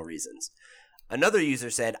personal reasons. Another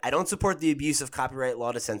user said, I don't support the abuse of copyright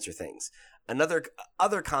law to censor things.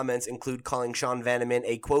 Other comments include calling Sean Vanneman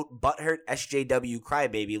a, quote, butthurt SJW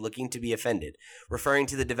crybaby looking to be offended, referring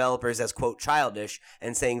to the developers as, quote, childish,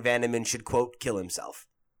 and saying Vanneman should, quote, kill himself.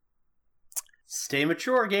 Stay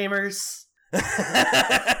mature, gamers.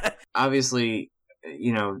 Obviously,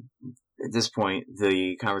 at this point,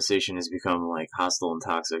 the conversation has become like hostile and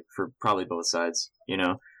toxic for probably both sides,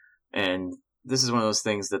 and this is one of those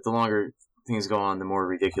things that the longer things go on, the more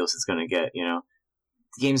ridiculous it's going to get,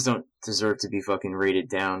 Games don't deserve to be fucking rated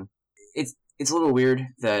down. It's a little weird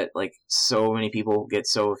that like so many people get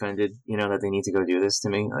so offended, that they need to go do this to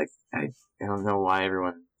me. Like I don't know why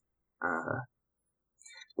everyone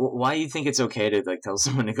why you think it's okay to like tell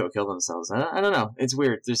someone to go kill themselves. I don't know. It's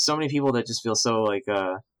weird. There's so many people that just feel so like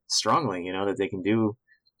strongly, that they can do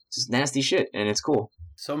just nasty shit and it's cool.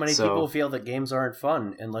 So many people feel that games aren't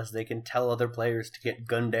fun unless they can tell other players to get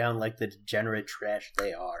gunned down like the degenerate trash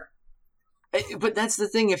they are. But that's the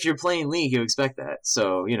thing. If you're playing League, you expect that.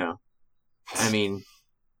 So,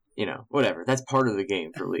 whatever. That's part of the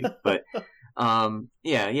game for League. But,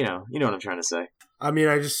 yeah, you know what I'm trying to say. I mean,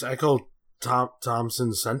 I just echo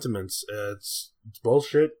Thompson's sentiments. It's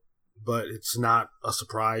bullshit, but it's not a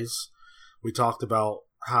surprise. We talked about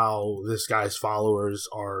how this guy's followers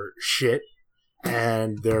are shit,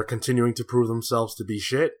 and they're continuing to prove themselves to be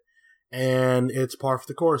shit, and it's par for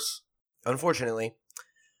the course. Unfortunately.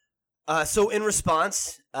 So in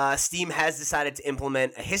response, Steam has decided to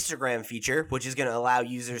implement a histogram feature, which is going to allow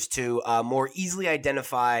users to more easily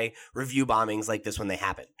identify review bombings like this when they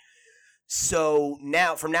happen. So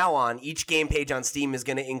from now on, each game page on Steam is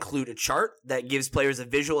going to include a chart that gives players a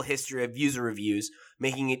visual history of user reviews,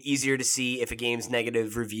 making it easier to see if a game's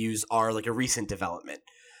negative reviews are like a recent development.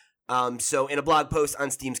 So in a blog post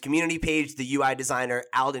on Steam's community page, the UI designer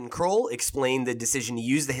Alden Kroll explained the decision to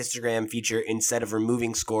use the histogram feature instead of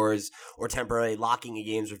removing scores or temporarily locking a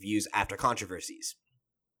game's reviews after controversies.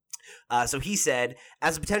 So he said,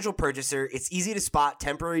 as a potential purchaser, it's easy to spot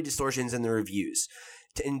temporary distortions in the reviews,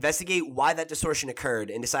 to investigate why that distortion occurred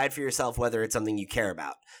and decide for yourself whether it's something you care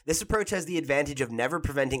about. This approach has the advantage of never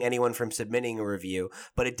preventing anyone from submitting a review,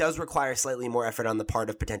 but it does require slightly more effort on the part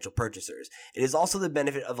of potential purchasers. It is also the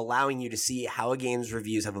benefit of allowing you to see how a game's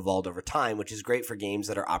reviews have evolved over time, which is great for games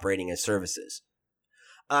that are operating as services.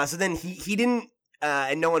 So then he didn't,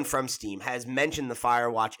 and no one from Steam has mentioned the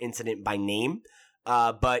Firewatch incident by name,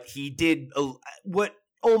 but he did what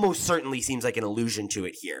almost certainly seems like an allusion to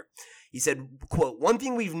it here. He said, quote, "One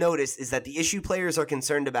thing we've noticed is that the issue players are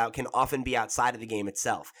concerned about can often be outside of the game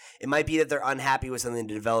itself. It might be that they're unhappy with something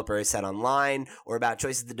the developer has said online, or about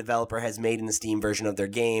choices the developer has made in the Steam version of their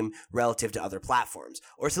game relative to other platforms,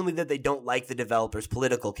 or simply that they don't like the developer's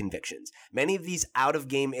political convictions. Many of these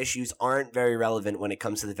out-of-game issues aren't very relevant when it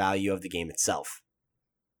comes to the value of the game itself."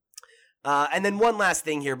 And then one last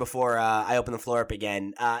thing here before I open the floor up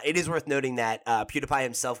again. It is worth noting that PewDiePie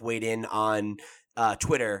himself weighed in on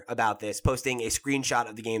Twitter about this, posting a screenshot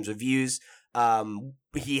of the game's reviews.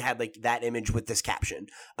 He had like that image with this caption: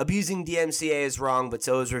 "Abusing DMCA is wrong, but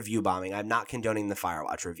so is review bombing. I'm not condoning the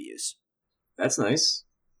Firewatch reviews." That's nice.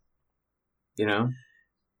 You know?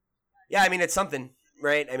 Yeah, I mean, it's something,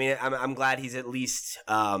 right? I mean, I'm glad he's at least,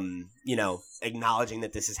 acknowledging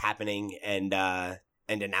that this is happening and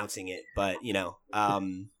announcing it. But, No,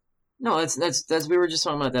 that's we were just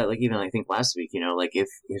talking about that, like, even I think last week, like if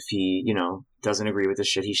he, doesn't agree with the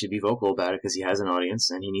shit, he should be vocal about it because he has an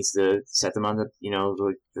audience and he needs to set them on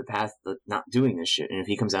the path of not doing this shit. And if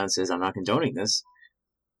he comes out and says, "I'm not condoning this,"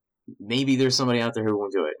 maybe there's somebody out there who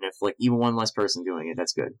won't do it. And if like even one less person doing it,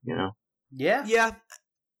 that's good, Yeah. Yeah.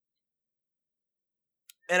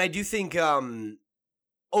 And I do think,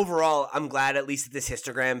 overall, I'm glad at least that this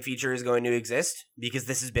histogram feature is going to exist, because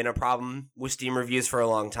this has been a problem with Steam reviews for a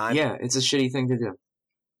long time. Yeah, it's a shitty thing to do.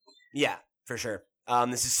 Yeah, for sure.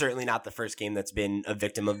 This is certainly not the first game that's been a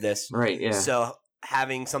victim of this. Right, yeah. So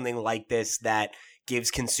having something like this that gives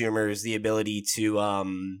consumers the ability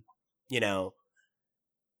to,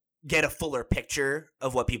 get a fuller picture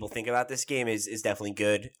of what people think about this game is definitely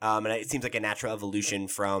good. And it seems like a natural evolution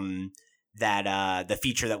from that the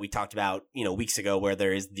feature that we talked about, weeks ago, where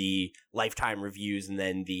there is the lifetime reviews and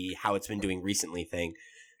then the how it's been doing recently thing.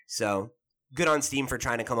 So good on Steam for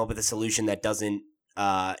trying to come up with a solution that doesn't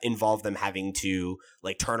involve them having to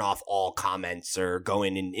like turn off all comments or go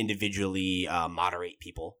in and individually moderate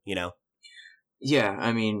people, Yeah,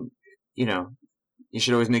 I mean, you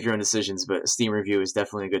should always make your own decisions, but a Steam review is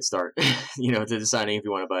definitely a good start, to deciding if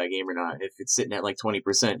you want to buy a game or not. If it's sitting at like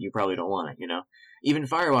 20%, you probably don't want it, Even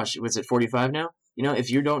Firewatch, was it 45 now? If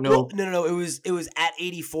you don't know... No. It was at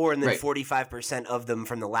 84, and then right. 45% of them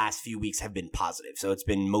from the last few weeks have been positive. So it's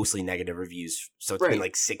been mostly negative reviews. So it's been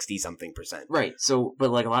like 60-something%. Right. So,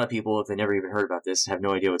 but like a lot of people, if they never even heard about this, have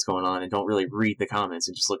no idea what's going on and don't really read the comments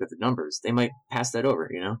and just look at the numbers, they might pass that over,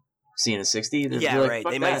 Seeing a 60, yeah, like, right.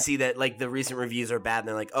 They that. Might see that like the recent reviews are bad, and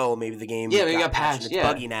they're like, "Oh, maybe the game got patched. It's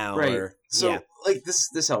buggy now." Right. Or, so like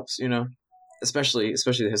this helps, especially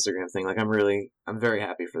the histogram thing. Like I'm very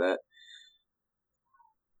happy for that.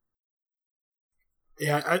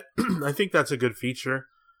 Yeah, I think that's a good feature.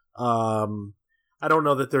 I don't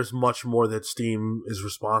know that there's much more that Steam is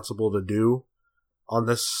responsible to do on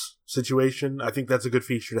this situation. I think that's a good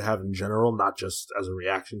feature to have in general, not just as a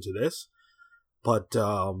reaction to this. But,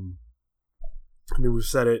 we've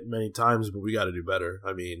said it many times, but we got to do better.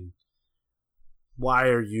 I mean, why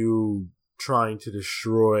are you trying to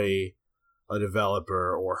destroy a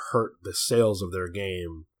developer or hurt the sales of their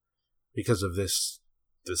game because of this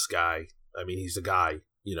guy? I mean, he's a guy,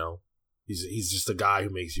 He's just a guy who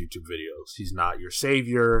makes YouTube videos. He's not your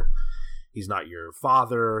savior. He's not your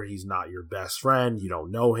father. He's not your best friend. You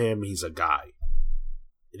don't know him. He's a guy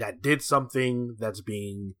that did something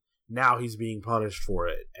now he's being punished for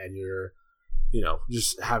it, and you're,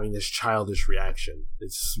 just having this childish reaction.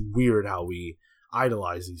 It's weird how we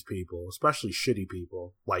idolize these people, especially shitty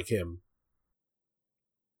people like him.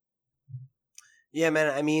 Yeah,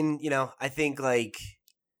 man. I mean, I think like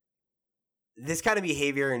this kind of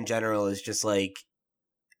behavior in general is just like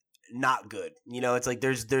not good. It's like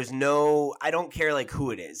there's no, I don't care like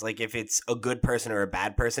who it is. Like if it's a good person or a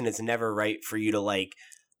bad person, it's never right for you to like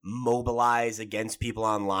mobilize against people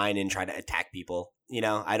online and try to attack people.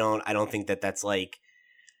 I don't think that that's like,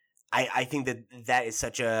 I think that is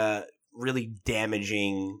such a really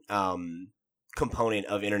damaging component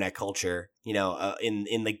of internet culture,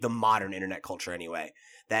 in like the modern internet culture anyway,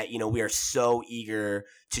 that, we are so eager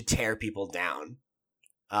to tear people down,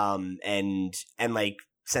 and like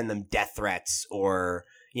send them death threats or,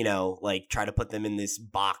 like try to put them in this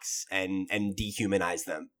box and dehumanize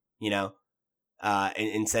them,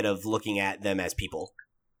 instead of looking at them as people.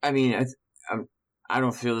 I mean, I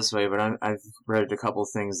don't feel this way, but I've read a couple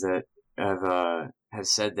things that have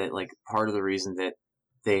said that like part of the reason that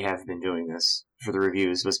they have been doing this for the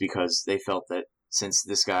reviews was because they felt that since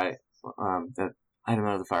this guy, that I don't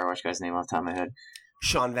know the Firewatch guy's name off the top of my head,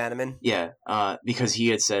 Sean Vanneman. Yeah, because he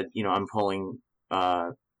had said, I'm pulling,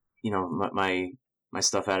 my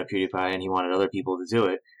stuff out of PewDiePie, and he wanted other people to do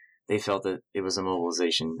it. They felt that it was a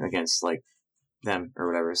mobilization against like them or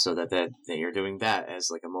whatever, so that they are doing that as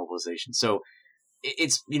like a mobilization. So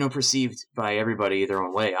it's, perceived by everybody their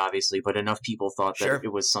own way, obviously, but enough people thought that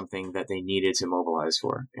it was something that they needed to mobilize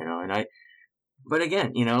for, but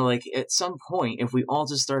again, like at some point, if we all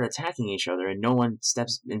just start attacking each other and no one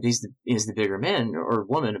steps and is the bigger man or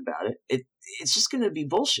woman about it, it's just going to be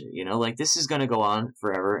bullshit, like this is going to go on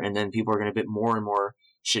forever. And then people are going to get more and more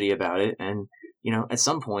shitty about it. And, at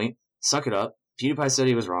some point, suck it up. PewDiePie said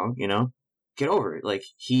he was wrong, get over it. Like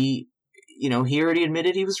he already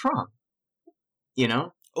admitted he was wrong,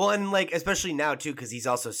 Well, and like especially now too, because he's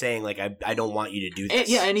also saying like I don't want you to do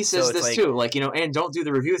this. And he says this too, like and don't do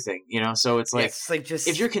the review thing, So it's like, just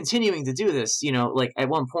if you're continuing to do this, like at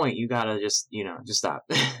one point you gotta just stop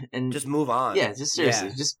and just move on. Yeah, just seriously,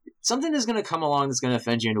 just something is gonna come along that's gonna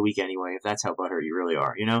offend you in a week anyway. If that's how butthurt you really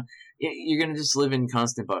are, you're gonna just live in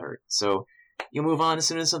constant butthurt. So you'll move on as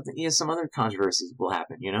soon as some other controversies will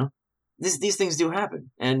happen. These things do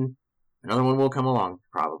happen, and another one will come along,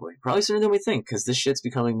 probably sooner than we think, because this shit's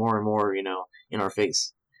becoming more and more, in our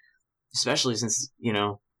face. Especially since,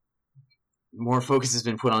 more focus has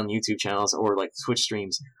been put on YouTube channels or like Twitch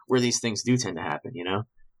streams where these things do tend to happen,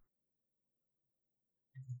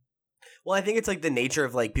 Well, I think it's like the nature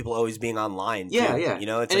of like people always being online. Too. Yeah. It's and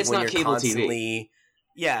like it's when not you're cable constantly. TV.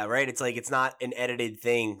 Yeah, right. It's like it's not an edited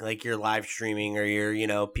thing like you're live streaming or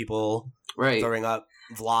you're people throwing up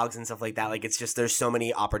vlogs and stuff like that. Like it's just there's so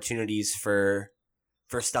many opportunities for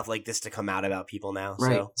stuff like this to come out about people now.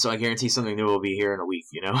 Right. So I guarantee something new will be here in a week,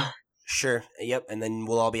 Sure. Yep. And then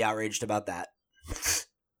we'll all be outraged about that.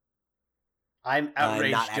 I'm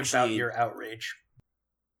outraged about your outrage.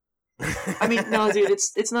 I mean, no, dude,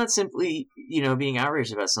 it's not simply, being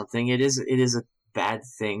outraged about something. It is a bad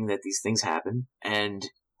thing that these things happen. And,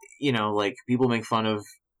 like people make fun of,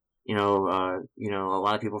 a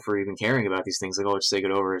lot of people for even caring about these things. Like, oh, just take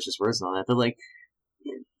it over. It's just words and all that. But like,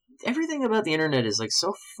 everything about the internet is like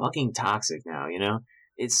so fucking toxic now,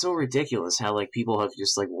 It's so ridiculous how like people have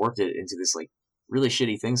just like warped it into this like really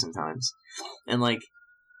shitty thing sometimes. And like,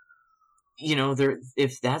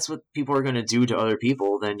 if that's what people are going to do to other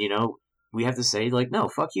people, then, we have to say like, no,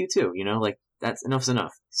 fuck you too, like that's enough's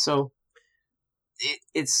enough. So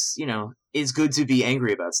it's, it's good to be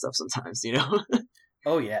angry about stuff sometimes,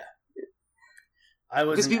 Oh yeah. I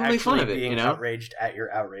was people make fun of it, being outraged at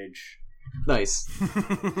your outrage. Nice.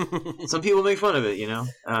 Some people make fun of it,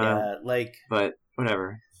 but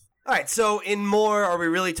whatever. All right, so in more, are we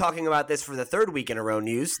really talking about this for the third week in a row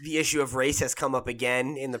news? The issue of race has come up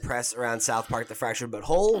again in the press around South Park: The Fractured But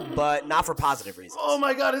Whole, but not for positive reasons. Oh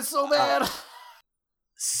my god, it's so bad!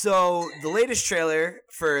 So the latest trailer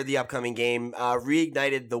for the upcoming game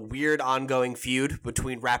reignited the weird ongoing feud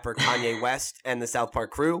between rapper Kanye West and the South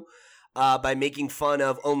Park crew by making fun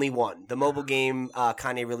of Only One, the mobile game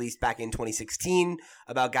Kanye released back in 2016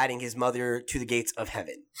 about guiding his mother to the gates of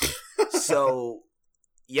heaven. So...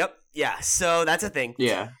 Yep. Yeah. So that's a thing.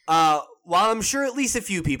 Yeah. While I'm sure at least a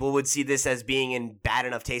few people would see this as being in bad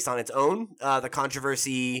enough taste on its own, the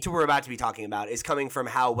controversy we're about to be talking about is coming from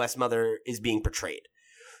how West's mother is being portrayed.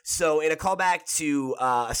 So in a callback to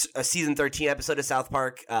a season 13 episode of South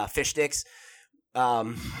Park, Fish Sticks,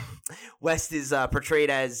 West is portrayed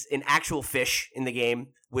as an actual fish in the game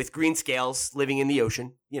with green scales living in the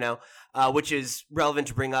ocean, which is relevant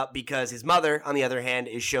to bring up because his mother, on the other hand,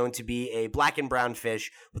 is shown to be a black and brown fish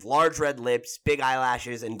with large red lips, big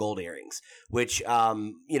eyelashes, and gold earrings, which,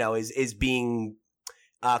 is being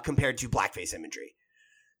compared to blackface imagery.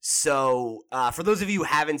 So for those of you who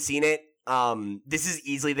haven't seen it, this is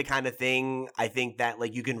easily the kind of thing I think that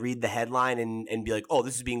like you can read the headline and be like, oh,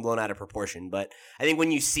 this is being blown out of proportion. But I think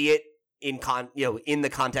when you see it in the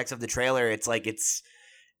context of the trailer, it's like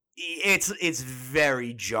it's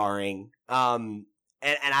very jarring. And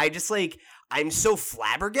I just like I'm so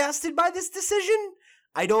flabbergasted by this decision.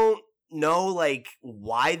 I don't know like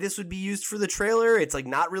why this would be used for the trailer. It's like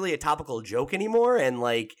not really a topical joke anymore, and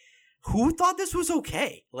like who thought this was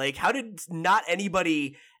okay? Like how did not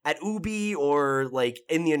anybody at Ubi or like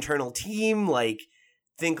in the internal team like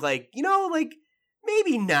think like, like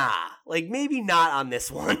maybe maybe not on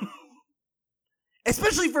this one.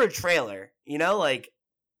 Especially for a trailer, like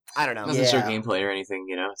I don't know. It doesn't show gameplay or anything,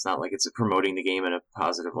 It's not like it's promoting the game in a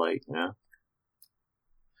positive light,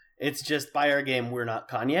 It's just by our game, we're not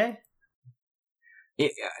Kanye.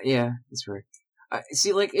 Yeah, that's right.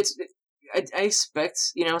 See, like I expect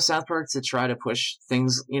South Park to try to push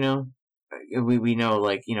things. We know,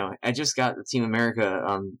 like I just got the Team America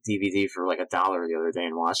on DVD for like $1 the other day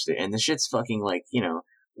and watched it, and the shit's fucking like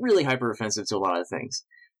really hyper offensive to a lot of things.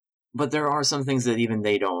 But there are some things that even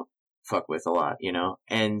they don't fuck with a lot,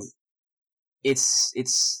 and it's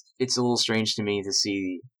a little strange to me to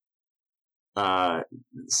see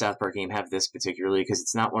South Park game have this particularly, because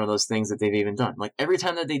it's not one of those things that they've even done. Like every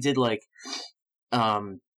time that they did like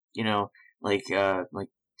like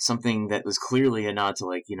something that was clearly a nod to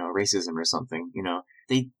like, racism or something,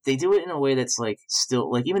 they do it in a way that's like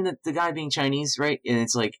still like, even the guy being Chinese, right? And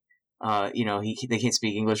it's like they can't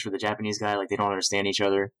speak English for the Japanese guy, like they don't understand each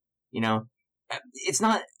other, it's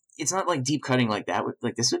not like deep cutting like that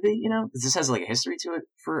like this would be, this has like a history to it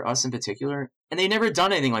for us in particular, and they've never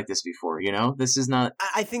done anything like this before, this is not.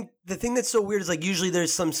 I think the thing that's so weird is like usually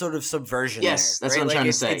there's some sort of subversion. Yes, there, that's right? what I'm trying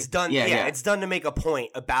to say. It's done. Yeah, it's done to make a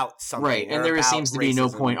point about something, right? And there seems to be no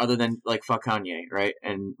point other than like fuck Kanye, right?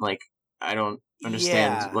 And like I don't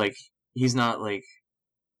understand. Like he's not like,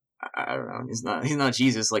 I don't know. He's not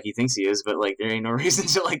Jesus like he thinks he is, but like there ain't no reason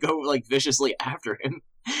to like go like viciously after him.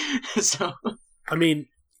 So I mean,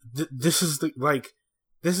 this is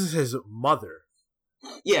his mother.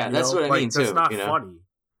 Yeah, that's what I mean too. That's not funny.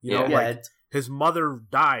 His mother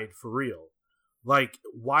died for real. Like,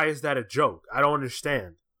 why is that a joke? I don't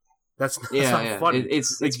understand. That's not funny.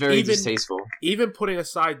 It's very distasteful. Even putting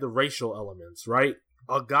aside the racial elements, right?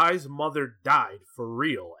 A guy's mother died for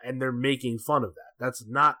real, and they're making fun of that. That's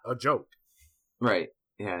not a joke. Right.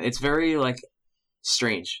 Yeah, it's very, like,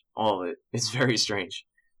 strange, all of it. It's very strange.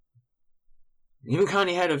 Even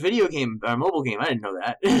Kanye had a mobile game. I didn't know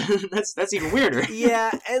that. That's even weirder.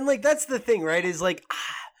 Yeah, and, like, that's the thing, right, is, like,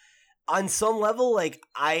 on some level, like,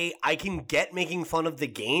 I can get making fun of the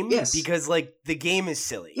game. Yes. Because, like, the game is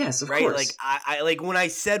silly. Yes, of right? course. Like, I like, when I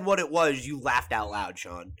said what it was, you laughed out loud,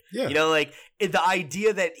 Sean. Yeah. Like, the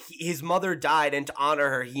idea that his mother died, and to honor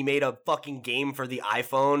her, he made a fucking game for the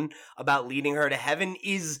iPhone about leading her to heaven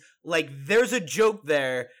is, like, there's a joke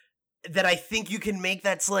there that I think you can make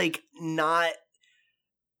that's, like, not...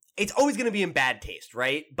 It's always going to be in bad taste,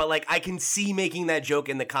 right? But, like, I can see making that joke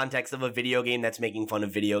in the context of a video game that's making fun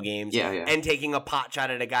of video games. Yeah. And taking a pot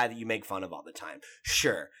shot at a guy that you make fun of all the time.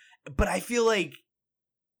 Sure. But I feel like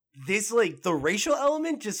this, like, the racial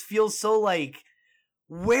element just feels so, like,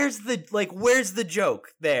 where's the joke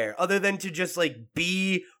there? Other than to just, like,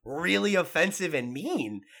 be really offensive and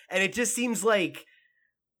mean. And it just seems like...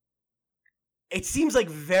 It seems, like,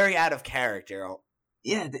 very out of character.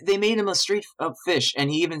 Yeah, they made him a straight up fish, and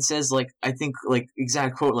he even says, like, I think, like,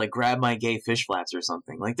 exact quote, like, grab my gay fish flats or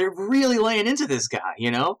something. Like, they're really laying into this guy,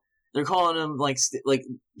 They're calling him, like,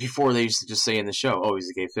 before they used to just say in the show, oh, he's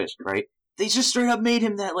a gay fish, right? They just straight up made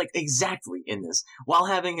him that, like, exactly in this, while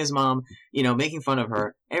having his mom, making fun of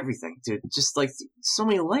her, everything, dude. Just, like, so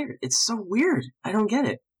many layers. It's so weird. I don't get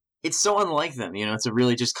it. It's so unlike them, to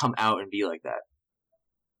really just come out and be like that.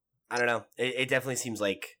 I don't know. It definitely seems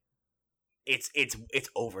like it's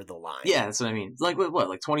over the line. Yeah, that's what I mean. Like what?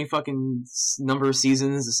 Like 20 fucking number of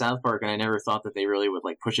seasons of South Park, and I never thought that they really would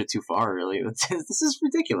like push it too far. Really, this is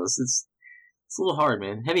ridiculous. It's a little hard,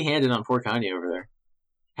 man. Heavy-handed on poor Kanye over there.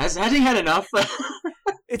 Has he had enough? I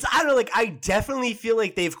don't know. Like, I definitely feel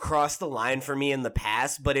like they've crossed the line for me in the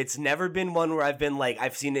past, but it's never been one where I've been like,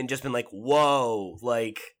 I've seen it and just been like, whoa,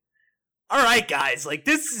 like, all right, guys, like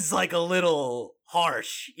this is like a little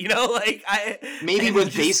harsh, like maybe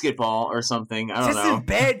with basketball or something. I don't know. Just in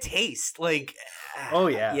bad taste, like. Oh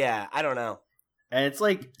yeah, yeah. I don't know. And it's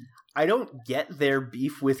like I don't get their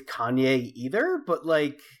beef with Kanye either, but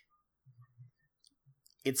like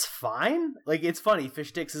it's fine. Like it's funny. Fish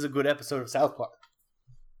Sticks is a good episode of South Park.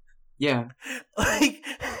 Yeah. Like,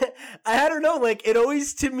 I don't know, like, it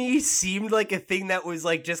always, to me, seemed like a thing that was,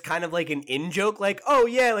 like, just kind of like an in-joke, like, oh,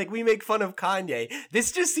 yeah, like, we make fun of Kanye.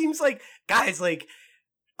 This just seems like, guys, like,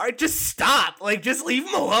 all right, just stop. Like, just leave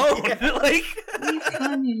him alone. Yeah. Like, leave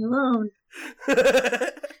Kanye alone.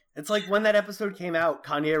 It's like when that episode came out,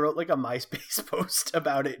 Kanye wrote, like, a MySpace post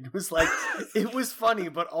about it. It was like, it was funny,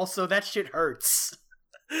 but also that shit hurts.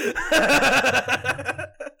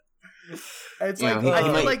 It's like, I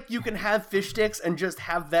feel like you can have Fish Sticks and just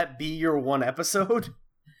have that be your one episode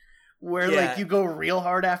where like you go real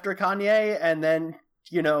hard after Kanye and then,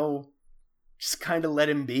 just kind of let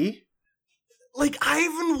him be. Like, I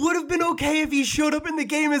even would have been okay if he showed up in the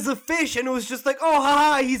game as a fish and it was just like, oh,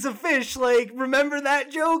 haha, he's a fish. Like, remember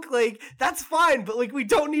that joke? Like, that's fine, but like, we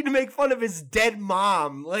don't need to make fun of his dead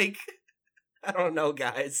mom. Like, I don't know,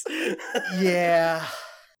 guys. Yeah.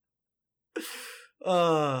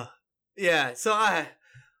 Yeah, so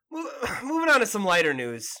moving on to some lighter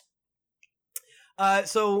news.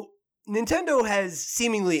 So Nintendo has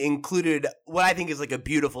seemingly included what I think is like a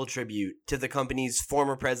beautiful tribute to the company's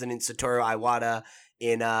former president Satoru Iwata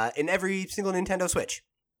in every single Nintendo Switch.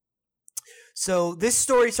 So this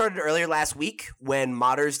story started earlier last week when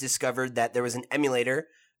modders discovered that there was an emulator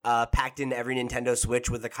packed into every Nintendo Switch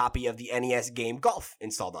with a copy of the NES game Golf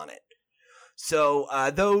installed on it. So,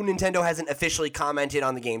 though Nintendo hasn't officially commented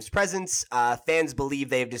on the game's presence, fans believe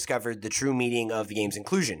they have discovered the true meaning of the game's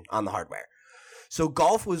inclusion on the hardware. So,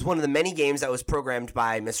 Golf was one of the many games that was programmed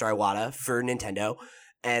by Mr. Iwata for Nintendo,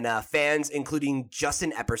 and fans, including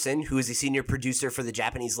Justin Epperson, who is a senior producer for the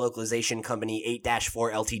Japanese localization company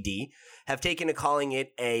 8-4 Ltd., have taken to calling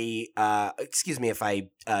it a, excuse me if I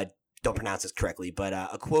don't pronounce this correctly, but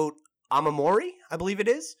a quote, amamori, I believe it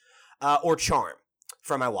is, or charm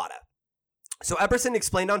from Iwata. So Epperson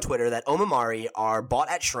explained on Twitter that omamori are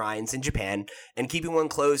bought at shrines in Japan, and keeping one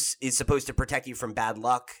close is supposed to protect you from bad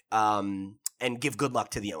luck and give good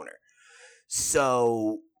luck to the owner.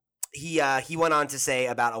 So he went on to say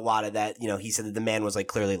about Iwata that, he said that the man was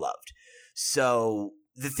clearly loved. So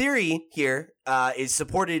the theory here is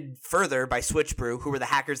supported further by Switchbrew, who were the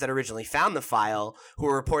hackers that originally found the file, who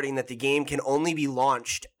are reporting that the game can only be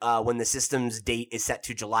launched when the system's date is set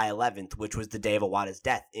to July 11th, which was the day of Iwata's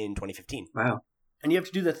death in 2015. Wow. And you have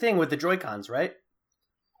to do the thing with the Joy-Cons, right?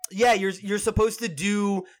 Yeah, you're supposed to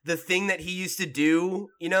do the thing that he used to do,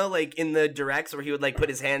 in the directs where he would put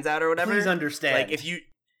his hands out or whatever. Please understand. If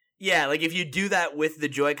you do that with the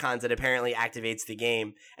Joy-Cons, it apparently activates the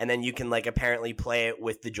game, and then you can apparently play it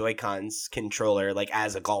with the Joy-Cons controller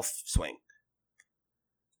as a golf swing.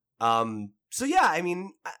 So yeah, I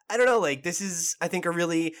mean, I don't know, this is, I think, I'm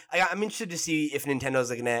interested to see if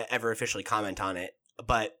Nintendo's gonna ever officially comment on it,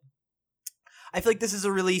 but I feel like this is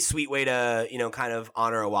a really sweet way to, kind of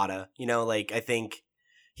honor Iwata. I think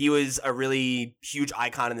he was a really huge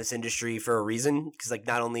icon in this industry for a reason, because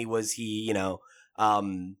not only was he,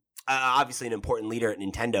 obviously an important leader at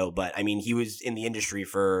Nintendo, but I mean, he was in the industry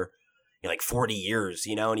for 40 years,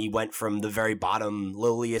 and he went from the very bottom,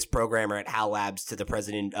 lowliest programmer at HAL Labs to the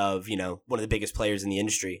president of, one of the biggest players in the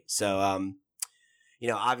industry. So,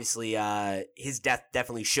 obviously, his death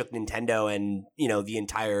definitely shook Nintendo and, the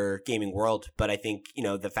entire gaming world. But I think,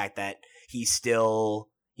 the fact that he's still,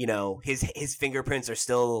 his fingerprints are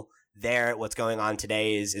still there at what's going on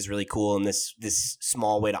today is really cool. And this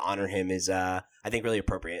small way to honor him is, I think, really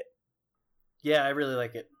appropriate. Yeah, I really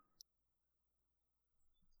like it.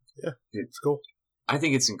 Yeah, it's cool. I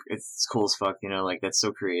think it's cool as fuck, that's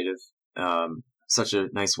so creative. Such a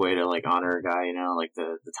nice way to honor a guy,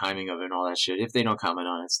 the timing of it and all that shit. If they don't comment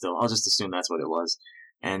on it still, I'll just assume that's what it was.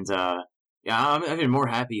 And I'm even more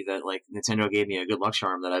happy that Nintendo gave me a good luck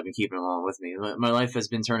charm that I've been keeping along with me. My life has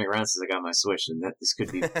been turning around since I got my Switch, and that this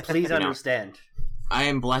could be Please understand. I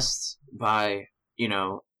am blessed by,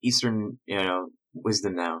 Eastern,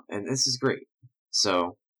 wisdom now, and this is great.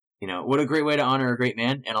 So, what a great way to honor a great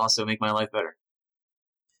man and also make my life better.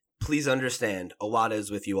 Please understand, Iwata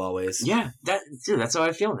is with you always. Yeah, that's how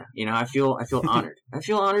I feel now. I feel honored. I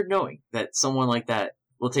feel honored knowing that someone like that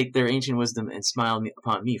will take their ancient wisdom and smile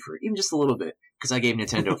upon me for even just a little bit because I gave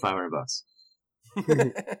Nintendo $500.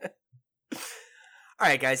 All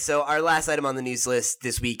right, guys. So our last item on the news list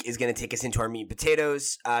this week is going to take us into our meat and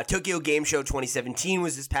potatoes. Tokyo Game Show 2017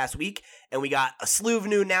 was this past week, and we got a slew of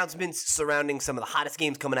new announcements surrounding some of the hottest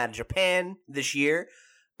games coming out of Japan this year.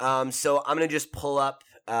 So I'm going to just pull up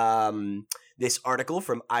this article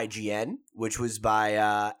from IGN, which was by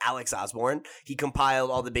Alex Osborne. He compiled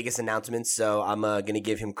all the biggest announcements, so I'm going to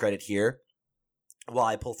give him credit here while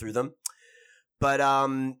I pull through them. But,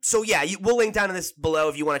 so yeah, we'll link down to this below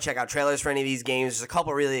if you want to check out trailers for any of these games. There's a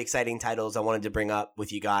couple really exciting titles I wanted to bring up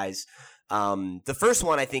with you guys. The first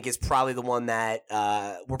one I think is probably the one that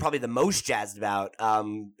we're probably the most jazzed about.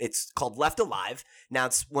 It's called Left Alive. Now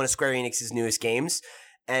it's one of Square Enix's newest games.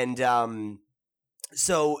 And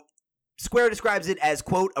so Square describes it as,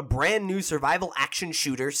 quote, a brand new survival action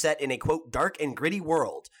shooter set in a, quote, dark and gritty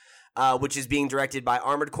world, which is being directed by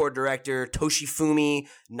Armored Core director Toshifumi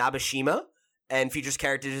Nabeshima and features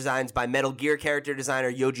character designs by Metal Gear character designer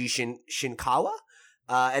Yoji Shinkawa,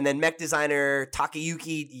 and then mech designer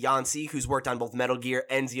Takayuki Yansei, who's worked on both Metal Gear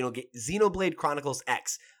and Xenoblade Chronicles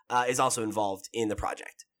X, is also involved in the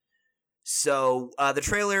project. So the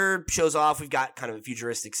trailer shows off, we've got kind of a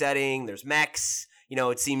futuristic setting, there's mechs,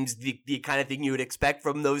 it seems the kind of thing you would expect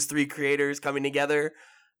from those three creators coming together.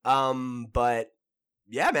 But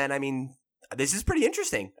yeah, man, I mean, this is pretty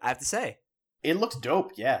interesting, I have to say. It looks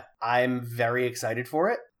dope, yeah. I'm very excited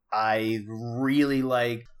for it. I really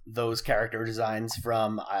like those character designs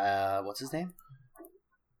from, what's his name?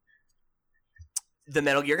 The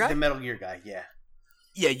Metal Gear guy? The Metal Gear guy, yeah.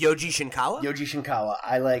 Yeah, Yoji Shinkawa? Yoji Shinkawa.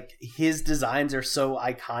 I like, his designs are so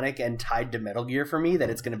iconic and tied to Metal Gear for me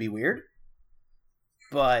that it's going to be weird.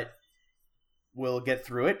 But we'll get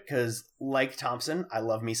through it, because like Thompson, I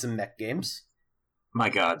love me some mech games. My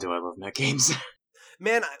god, do I love mech games.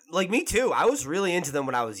 Man, like me too. I was really into them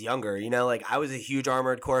when I was younger. You know, like I was a huge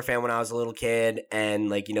Armored Core fan when I was a little kid, and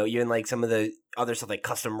like even like some of the other stuff like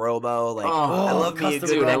Custom Robo. Like I love me a good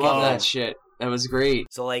dude. I love game. that shit. That was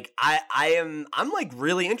great. So like I'm like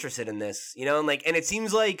really interested in this. You know, and it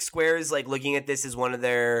seems like Square is like looking at this as one of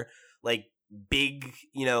their like big,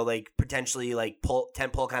 like potentially like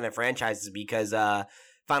tentpole kind of franchises because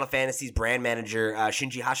Final Fantasy's brand manager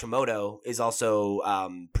Shinji Hashimoto is also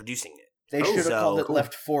producing it. They should have called it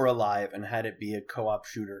Left 4 Alive and had it be a co-op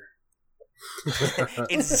shooter.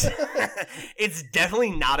 It's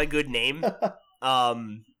definitely not a good name.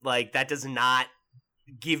 Like that does not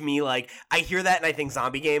give me like I hear that and I think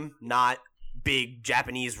zombie game, not big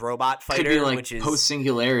Japanese robot fighter. Could be like which is post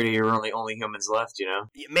singularity or only humans left.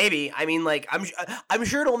 Maybe. I mean, like I'm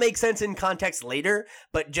sure it'll make sense in context later,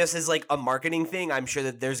 but just as like a marketing thing, I'm sure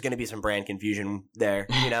that there's going to be some brand confusion there.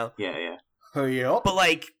 Yeah. Oh yeah. But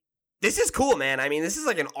like. This is cool, man. I mean, this is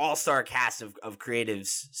like an all-star cast of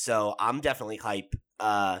creatives, so I'm definitely hype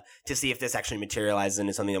to see if this actually materializes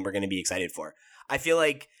into something that we're going to be excited for. I feel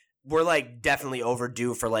like we're like definitely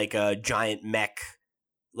overdue for like a giant mech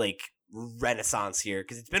like renaissance here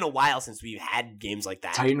because it's been a while since we've had games like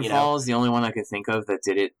that. Titanfall is the only one I could think of that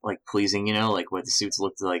did it like pleasing, like where the suits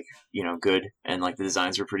looked like good and like the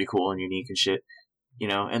designs were pretty cool and unique and shit.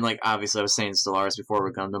 And like obviously I was saying Stellaris before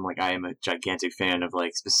with Gundam, like I am a gigantic fan of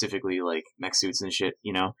like specifically like mech suits and shit,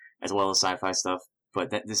 as well as sci-fi stuff. But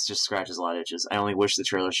this just scratches a lot of itches. I only wish the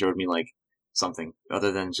trailer showed me like something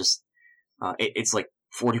other than just it's like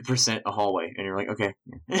 40% a hallway, and you're like, okay,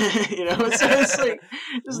 so it's like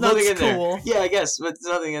there's nothing in there. Yeah, I guess, but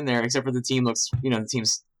there's nothing in there except for the team looks, the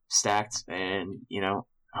team's stacked, and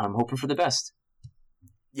I'm hoping for the best.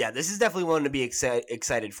 Yeah, this is definitely one to be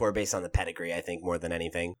excited for based on the pedigree, I think, more than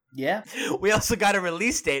anything. Yeah. We also got a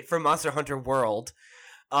release date for Monster Hunter World.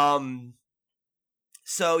 So,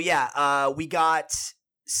 yeah, we got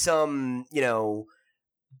some,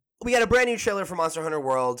 we got a brand new trailer for Monster Hunter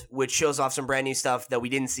World, which shows off some brand new stuff that we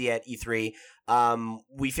didn't see at E3.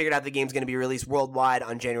 We figured out the game's going to be released worldwide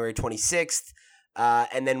on January 26th.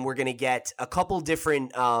 And then we're going to get a couple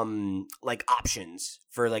different like options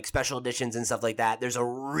for like special editions and stuff like that. There's a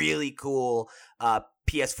really cool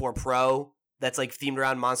PS4 Pro that's like themed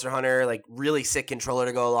around Monster Hunter, like really sick controller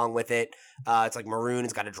to go along with it. It's like maroon,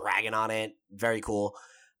 it's got a dragon on it. Very cool.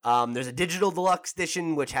 There's a digital deluxe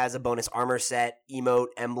edition which has a bonus armor set, emote,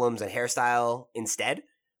 emblems, and hairstyle instead.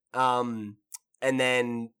 And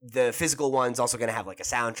then the physical one's also going to have like a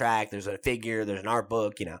soundtrack. There's a figure, there's an art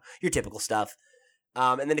book, your typical stuff.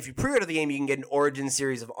 And then if you pre-order the game, you can get an Origin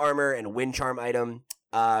series of armor and a wind charm item.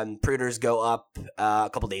 Pre-orders go up a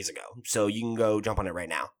couple days ago, so you can go jump on it right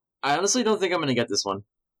now. I honestly don't think I'm going to get this one.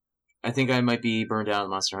 I think I might be burned out on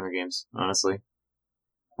Monster Hunter games, honestly.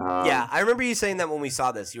 Yeah, I remember you saying that when we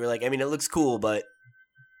saw this. You were like, I mean, it looks cool, but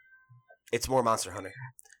it's more Monster Hunter.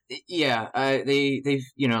 Yeah, they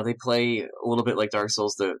play a little bit like Dark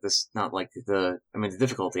Souls. The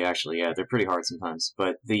difficulty actually, yeah, they're pretty hard sometimes.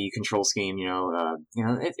 But the control scheme,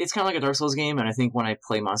 it's kind of like a Dark Souls game. And I think when I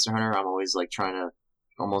play Monster Hunter, I'm always like trying to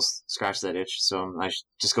almost scratch that itch. So I should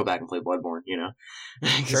just go back and play Bloodborne,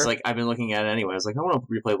 because Sure. like I've been looking at it anyway. I was like, I want to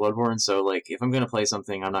replay Bloodborne. So like, if I'm gonna play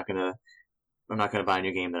something, I'm not gonna buy a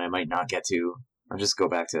new game that I might not get to. I'll just go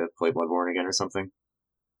back to play Bloodborne again or something.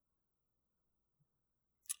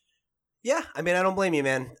 Yeah, I mean, I don't blame you,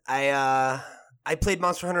 man. I played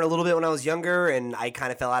Monster Hunter a little bit when I was younger, and I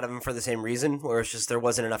kind of fell out of them for the same reason, where it's just there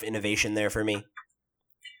wasn't enough innovation there for me.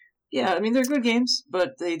 Yeah, I mean, they're good games,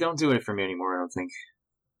 but they don't do it for me anymore, I don't think.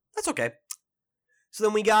 That's okay. So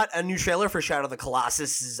then we got a new trailer for Shadow of the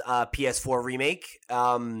Colossus' PS4 remake,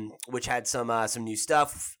 which had some new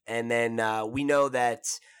stuff, and then we know that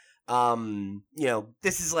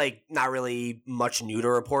this is like not really much new to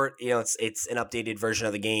report. It's an updated version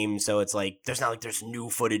of the game, so it's like there's new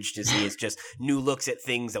footage to see. It's just new looks at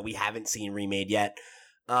things that we haven't seen remade yet.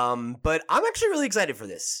 But I'm actually really excited for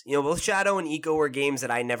this. Both Shadow and Ico were games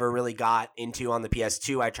that I never really got into on the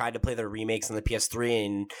PS2. I tried to play the remakes on the PS3,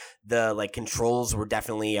 and the like controls were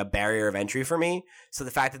definitely a barrier of entry for me. So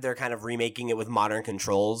the fact that they're kind of remaking it with modern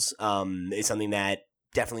controls is something that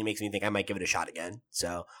definitely makes me think I might give it a shot again.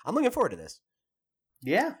 So I'm looking forward to this.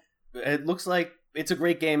 Yeah. It looks like it's a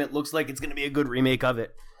great game. It looks like it's going to be a good remake of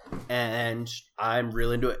it. And I'm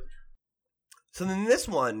real into it. So then this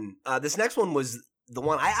next one was the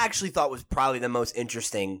one I actually thought was probably the most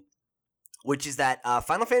interesting, which is that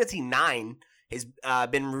Final Fantasy IX has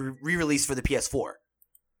been re-released for the PS4.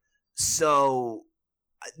 So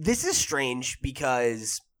this is strange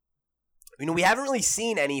because we haven't really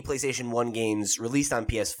seen any PlayStation 1 games released on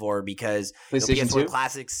PS4 because PlayStation PS4 2?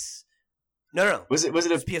 Classics. No. Was it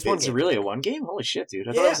a PS1 game? It's really a one game? Holy shit, dude!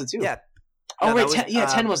 I thought it was a 2. Yeah. Oh, No, right.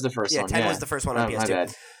 10 was the first one. 10 was the first one on PS2. My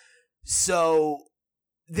bad. So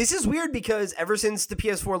this is weird because ever since the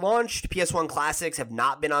PS4 launched, PS1 classics have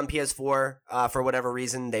not been on PS4 for whatever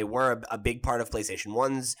reason. They were a big part of PlayStation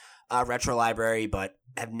 1's retro library, but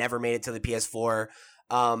have never made it to the PS4.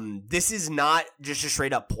 This is not just a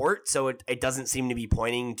straight up port, so it doesn't seem to be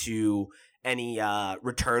pointing to any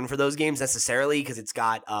return for those games necessarily, because it's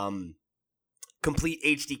got complete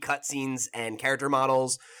HD cutscenes and character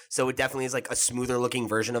models, so it definitely is like a smoother looking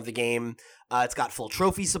version of the game. It's got full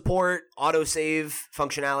trophy support, autosave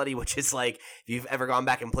functionality, which is like, if you've ever gone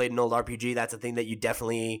back and played an old RPG, that's a thing that you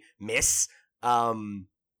definitely miss. And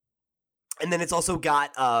then it's also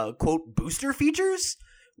got quote booster features,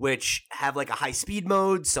 which have like a high speed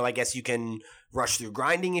mode, so I guess you can rush through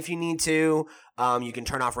grinding if you need to. You can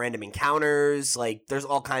turn off random encounters. Like, there's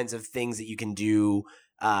all kinds of things that you can do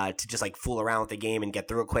to just like fool around with the game and get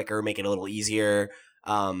through it quicker, make it a little easier.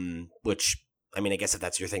 Which, I mean, I guess if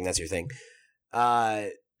that's your thing, that's your thing.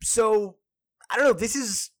 So I don't know. This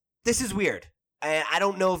is weird. I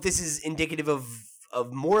don't know if this is indicative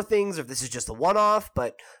of more things or if this is just a one-off.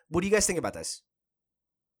 But what do you guys think about this?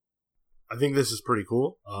 I think this is pretty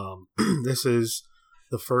cool. This is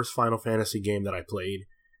the first Final Fantasy game that I played,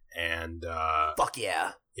 and fuck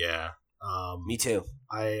yeah, yeah. Me too.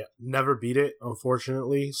 I never beat it,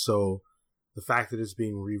 unfortunately, so the fact that it's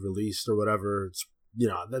being re-released or whatever, it's, you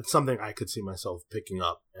know, that's something I could see myself picking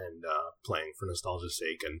up and playing for nostalgia's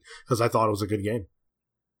sake, and because I thought it was a good game.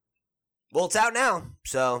 Well, it's out now,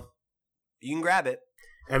 so you can grab it.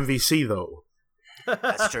 MVC though.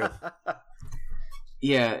 That's true.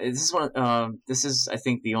 Yeah, this is I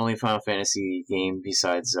think the only Final Fantasy game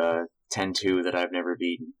besides 10-2 that I've never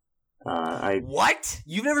beaten. What?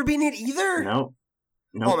 You've never beaten it either? No.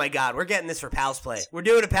 Oh my god, we're getting this for Pals Play. We're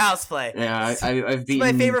doing a Pals Play. Yeah, I've beaten... It's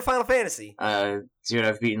my favorite Final Fantasy. Dude,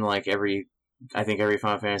 I've beaten like every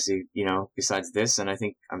Final Fantasy, you know, besides this, and I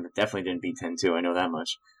think I definitely didn't beat 10-2, I know that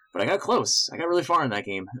much. But I got close. I got really far in that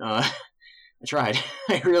game. I tried.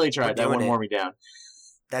 I really tried. That one wore me down.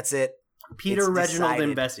 That's it. Peter, Reginald,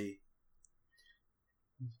 and Bessie.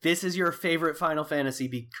 This is your favorite Final Fantasy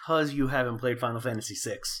because you haven't played Final Fantasy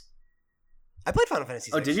VI. I played Final Fantasy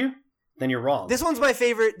VI. Oh, did you? Then you're wrong. This one's my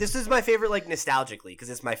favorite. This is my favorite, like, nostalgically, because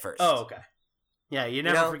it's my first. Oh, okay. Yeah, you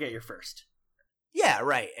never forget your first. Yeah,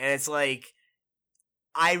 right. And it's like,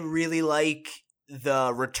 I really like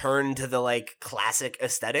the return to the, like, classic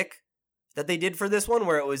aesthetic that they did for this one,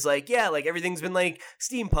 where it was like, yeah, like, everything's been, like,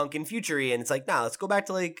 steampunk and futury, and it's like, nah, let's go back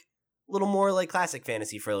to, like, a little more, like, classic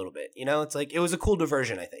fantasy for a little bit, you know? It's like, it was a cool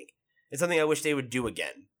diversion, I think. It's something I wish they would do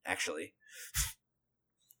again, actually.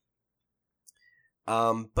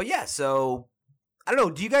 But yeah, so, I don't know,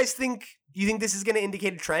 do you think this is going to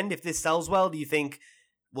indicate a trend if this sells well? Do you think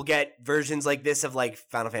we'll get versions like this of, like,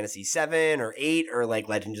 Final Fantasy 7 or 8 or, like,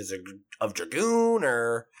 Legends of Dragoon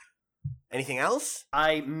or anything else?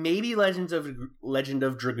 Maybe Legend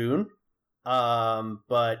of Dragoon,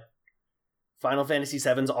 but Final Fantasy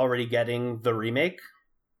 7's already getting the remake.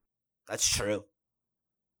 That's true.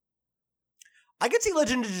 I could see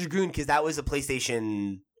Legend of Dragoon because that was a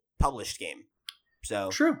PlayStation published game.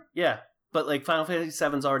 So true, yeah. But like Final Fantasy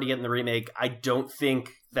 7's already getting the remake. I don't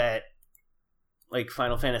think that like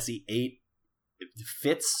Final Fantasy 8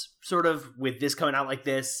 fits sort of with this coming out like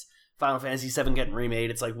this. Final Fantasy 7 getting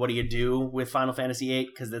remade. It's like, what do you do with Final Fantasy 8?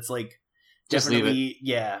 Because that's like definitely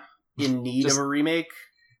in need of a remake.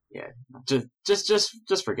 Yeah,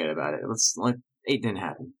 just forget about it. Let's 8 didn't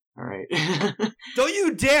happen. All right. Don't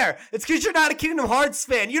you dare! It's because you're not a Kingdom Hearts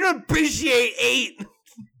fan. You don't appreciate 8.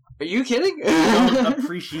 Are you kidding? Don't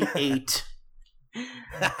appreciate.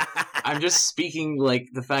 I'm just speaking like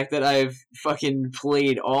the fact that I've fucking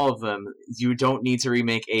played all of them. You don't need to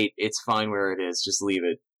remake 8. It's fine where it is. Just leave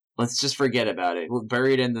it. Let's just forget about it. We'll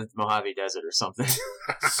bury it in the Mojave Desert or something.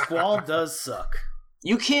 Squall does suck.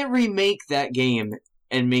 You can't remake that game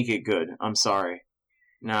and make it good. I'm sorry.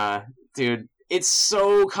 Nah, dude. It's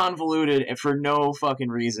so convoluted and for no fucking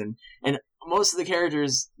reason. And most of the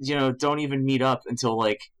characters, you know, don't even meet up until,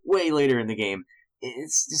 like, way later in the game.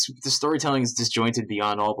 It's just, the storytelling is disjointed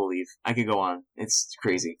beyond all belief. I could go on. It's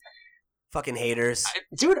crazy. Fucking haters.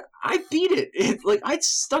 Dude, I beat it. Like, I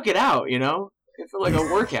stuck it out, you know? It felt like a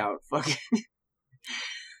workout. Fucking...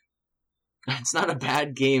 It's not a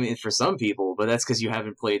bad game for some people, but that's because you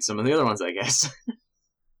haven't played some of the other ones, I guess.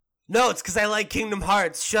 No, it's because I like Kingdom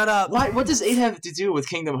Hearts. Shut up. What does 8 have to do with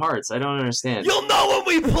Kingdom Hearts? I don't understand. You'll know when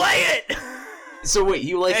we play it! So wait,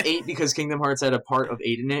 you like 8 because Kingdom Hearts had a part of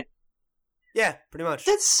 8 in it? Yeah, pretty much.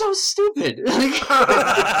 That's so stupid. Like,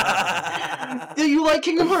 you like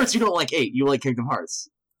Kingdom Hearts. You don't like 8. You like Kingdom Hearts.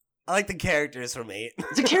 I like the characters from 8.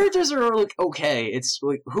 The characters are like okay. It's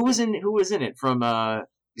like who was in it from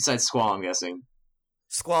besides Squall, I'm guessing.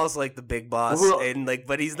 Squall's like the big boss, and like,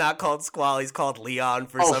 but he's not called Squall. He's called Leon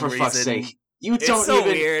for some reason. Fuck's sake! You don't it's so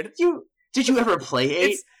even. Weird. Did you ever play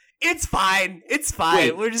 8? It's fine. It's fine.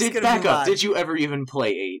 Wait, we're just gonna back move up. on. Did you ever even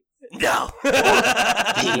play 8? No.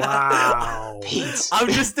 Wow. Pete. I'm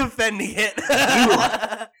just defending it.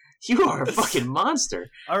 You are a fucking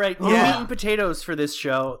monster. All right, new meat and potatoes for this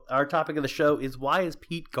show. Our topic of the show is why is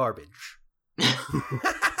Pete garbage?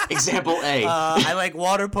 Example A. I like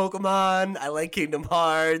water Pokemon. I like Kingdom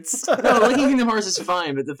Hearts. No, liking Kingdom Hearts is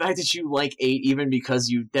fine, but the fact that you like 8 even because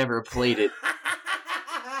you never played it,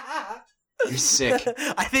 you're sick.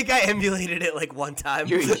 I think I emulated it like one time.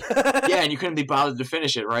 Yeah, and you couldn't be bothered to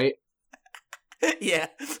finish it, right? Yeah.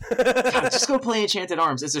 God, just go play Enchanted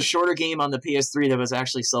Arms. It's a shorter game on the PS3 that was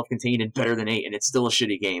actually self-contained and better than 8, and it's still a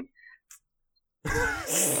shitty game.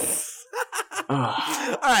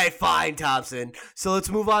 Alright, fine, Thompson. So let's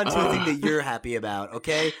move on to a thing that you're happy about,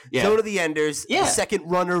 okay? Yeah. Zone of the Enders, the Second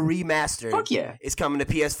Runner Remastered. Fuck yeah. Is coming to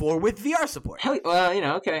PS4 with VR support. Hell,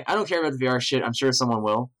 well, okay. I don't care about the VR shit. I'm sure someone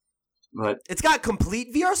will. But it's got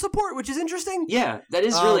complete VR support, which is interesting. Yeah, that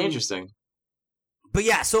is really interesting. But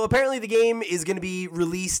yeah, so apparently the game is going to be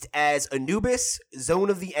released as Anubis, Zone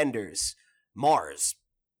of the Enders, Mars,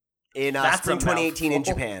 in spring 2018 in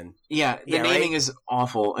Japan. Yeah, the naming is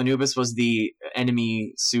awful. Anubis was the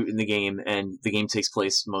enemy suit in the game, and the game takes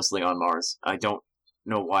place mostly on Mars. I don't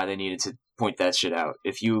know why they needed to point that shit out.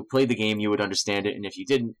 If you played the game, you would understand it, and if you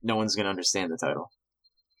didn't, no one's going to understand the title.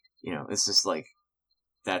 You know, it's just like,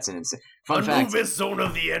 that's an insane... Fun fact... Anubis, Zone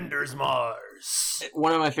of the Enders, Mars.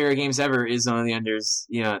 One of my favorite games ever is Zone of the Enders,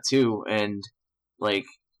 too, and, like,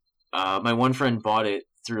 my one friend bought it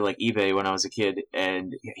through, like, eBay when I was a kid,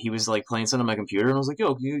 and he was, like, playing something on my computer, and I was like,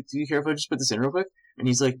 yo, do you care if I just put this in real quick? And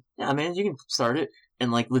he's like, yeah, man, you can start it.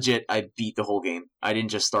 And, like, legit, I beat the whole game. I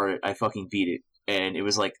didn't just start it, I fucking beat it. And it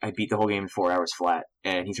was like, I beat the whole game in 4 hours flat.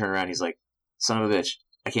 And he turned around, he's like, son of a bitch,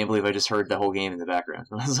 I can't believe I just heard the whole game in the background.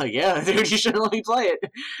 And I was like, yeah, dude, you shouldn't let me play it.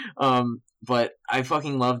 But I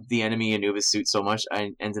fucking loved the enemy Anubis suit so much,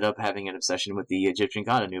 I ended up having an obsession with the Egyptian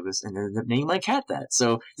god Anubis, and ended up naming my cat that.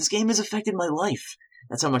 So this game has affected my life.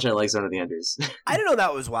 That's how much I like Zone of the Enders. I didn't know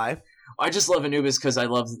that was why. I just love Anubis because I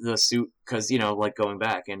love the suit, because, like, going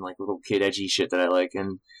back, and, like, little kid edgy shit that I like,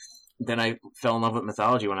 and then I fell in love with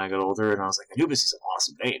mythology when I got older, and I was like, Anubis is an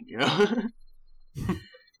awesome name,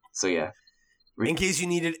 So, yeah. In case you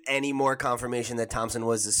needed any more confirmation that Thompson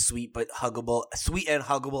was a sweet and huggable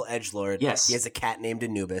edgelord, yes, he has a cat named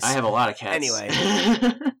Anubis. I have a lot of cats. Anyway,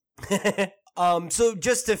 so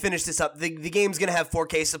just to finish this up, the game's gonna have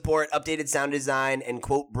 4K support, updated sound design, and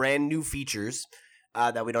quote brand new features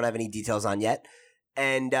that we don't have any details on yet.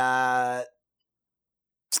 And no,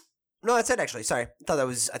 that's it. Actually, sorry, I thought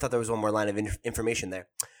there was one more line of information there.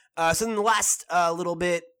 So then the last little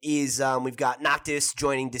bit is we've got Noctis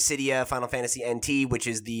joining Dissidia Final Fantasy NT, which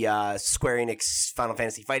is the Square Enix Final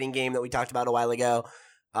Fantasy fighting game that we talked about a while ago,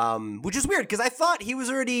 which is weird because I thought he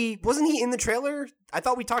was already... Wasn't he in the trailer? I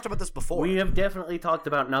thought we talked about this before. We have definitely talked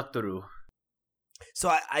about Noctoru.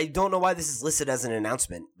 So I don't know why this is listed as an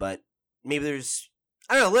announcement, but maybe there's...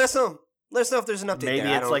 I don't know, let us know. Let us know if there's an update maybe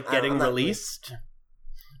there. It's like getting released.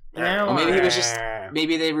 Well, maybe he was just...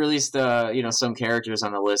 Maybe they released, some characters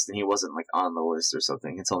on the list and he wasn't, like, on the list or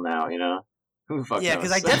something until now, Who the fuck knows? Yeah,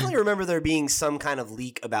 because I definitely remember there being some kind of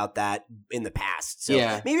leak about that in the past. So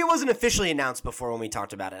maybe it wasn't officially announced before when we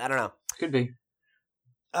talked about it. I don't know. Could be.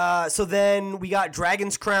 So then we got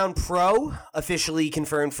Dragon's Crown Pro officially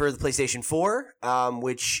confirmed for the PlayStation 4,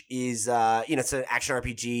 which is, it's an action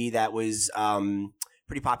RPG that was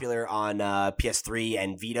pretty popular on PS3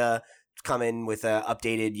 and Vita. Come with a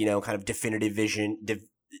updated, kind of definitive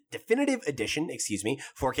edition,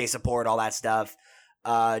 4K support, all that stuff.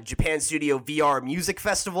 Japan Studio VR Music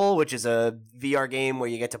Festival, which is a VR game where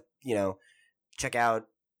you get to, check out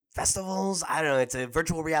festivals. I don't know. It's a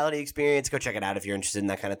virtual reality experience. Go check it out if you're interested in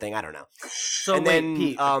that kind of thing. I don't know. So and then,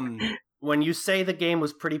 Pete, when you say the game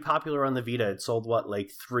was pretty popular on the Vita, it sold,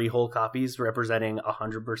 3 whole copies representing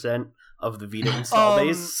 100% of the Vita install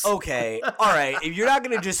base? Okay. All right. If you're not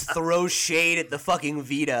going to just throw shade at the fucking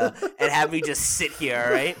Vita and have me just sit here,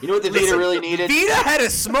 all right? You know what the Vita really needed? Vita had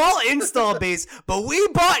a small install base, but we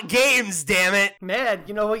bought games, damn it. Man,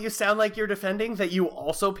 you know what you sound like you're defending that you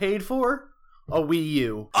also paid for? A Wii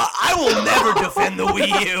U. I will never defend the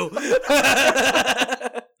Wii U.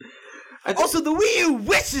 Also, the Wii U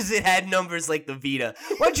wishes it had numbers like the Vita.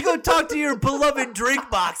 Why don't you go talk to your beloved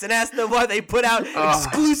Drinkbox and ask them why they put out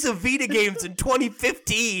exclusive Vita games in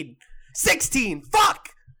 2015? 16. Fuck.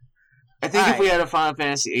 I think if we had a Final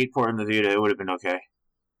Fantasy 8 port in the Vita, it would have been okay.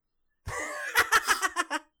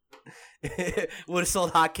 Would have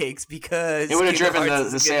sold hotcakes because it would have driven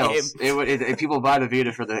the sales. If people buy the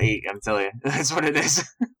Vita for the 8, I'm telling you, that's what it is.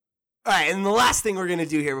 All right, and the last thing we're going to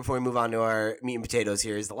do here before we move on to our meat and potatoes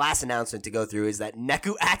here is the last announcement to go through is that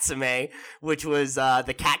Neku Atsume, which was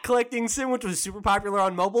the cat collecting sim, which was super popular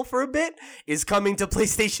on mobile for a bit, is coming to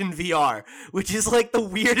PlayStation VR, which is like the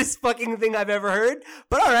weirdest fucking thing I've ever heard,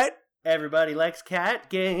 but all right. Everybody likes cat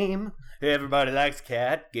game. Everybody likes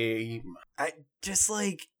cat game. I just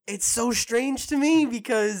like, it's so strange to me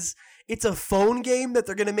because it's a phone game that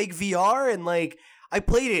they're going to make VR and like, I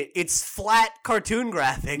played it. It's flat cartoon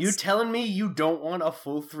graphics. You telling me you don't want a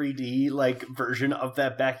full 3D like version of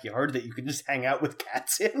that backyard that you can just hang out with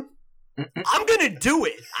cats in? I'm going to do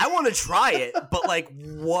it. I want to try it, but like,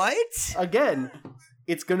 what? Again,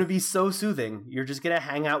 it's going to be so soothing. You're just going to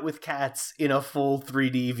hang out with cats in a full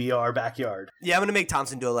 3D VR backyard. Yeah, I'm going to make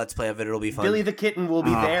Thompson do a Let's Play of it. It'll be fun. Billy the Kitten will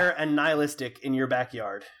be there and nihilistic in your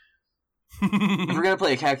backyard. If we're gonna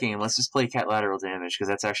play a cat game, let's just play Cat Lateral Damage because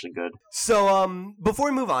that's actually good. So, before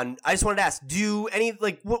we move on, I just wanted to ask: do any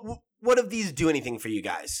what of these do anything for you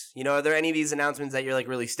guys? You know, are there any of these announcements that you're like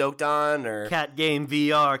really stoked on, or Cat Game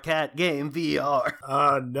VR? Cat Game VR.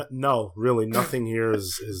 No, really, nothing here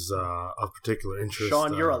is of particular interest.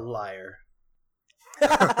 Sean, you're a liar.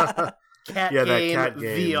 Cat Game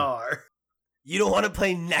VR. You don't want to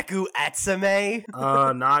play Neku Atsume?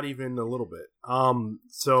 Not even a little bit.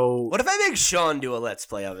 So what if I make Sean do a Let's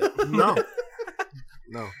Play of it? No.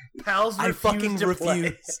 Pals I fucking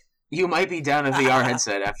refuse. You might be down a VR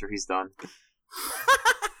headset after he's done.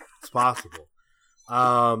 It's possible.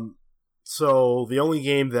 So the only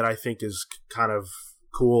game that I think is kind of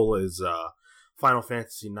cool is Final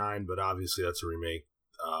Fantasy IX, but obviously that's a remake.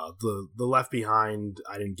 The Left Behind,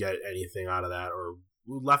 I didn't get anything out of that. Or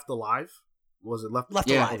Left Alive? Was it Left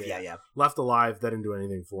Alive? Okay. Yeah. Left Alive, that didn't do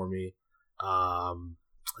anything for me. And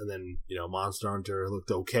then, Monster Hunter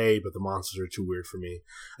looked okay, but the monsters are too weird for me.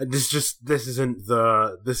 This isn't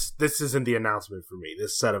the announcement for me.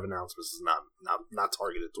 This set of announcements is not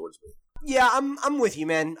targeted towards me. Yeah, I'm with you,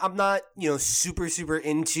 man. I'm not, super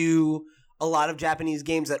into a lot of Japanese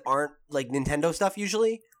games that aren't like Nintendo stuff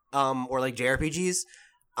usually, or like JRPGs.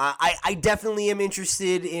 I definitely am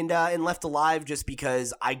interested in Left Alive just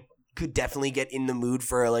because I could definitely get in the mood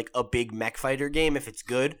for like a big mech fighter game if it's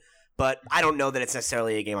good, but I don't know that it's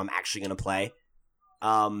necessarily a game I'm actually going to play.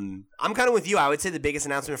 I'm kind of with you. I would say the biggest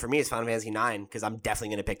announcement for me is Final Fantasy IX because I'm definitely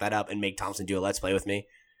going to pick that up and make Thompson do a Let's Play with me.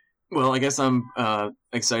 Well, I guess I'm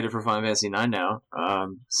excited for Final Fantasy IX now,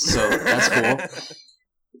 so that's cool.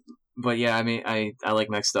 But yeah, I mean, I like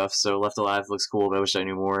mech stuff, so Left Alive looks cool, but I wish I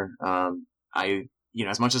knew more.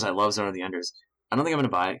 As much as I love Zone of the Enders, I don't think I'm going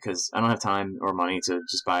to buy it because I don't have time or money to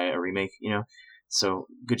just buy a remake, So,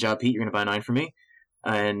 good job, Pete. You're going to buy 9 for me,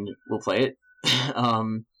 and we'll play it.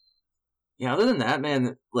 Other than that,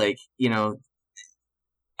 man,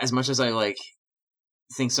 as much as I,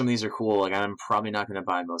 think some of these are cool, I'm probably not going to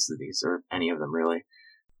buy most of these, or any of them, really.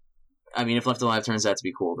 I mean, if Left Alive turns out to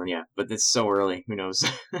be cool, then yeah, but it's so early. Who knows?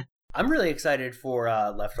 I'm really excited for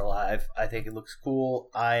Left Alive. I think it looks cool.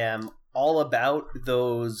 I am all about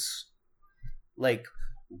those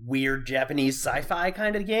weird Japanese sci-fi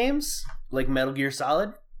kind of games, like Metal Gear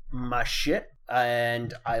Solid, my shit,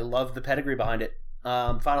 and I love the pedigree behind it.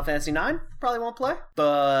 Final Fantasy IX, probably won't play,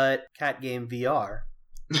 but Cat Game VR,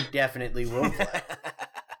 definitely will play.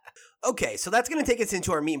 Okay, so that's going to take us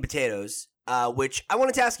into our meat and potatoes, which I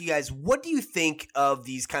wanted to ask you guys, what do you think of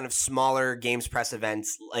these kind of smaller games press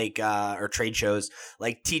events, or trade shows,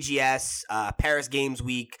 like TGS, Paris Games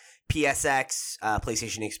Week, PSX,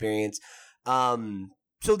 PlayStation Experience?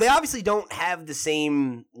 So they obviously don't have the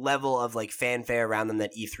same level of fanfare around them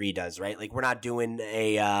that E3 does, right? We're not doing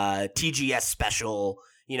a TGS special,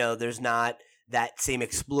 there's not that same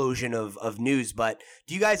explosion of news, but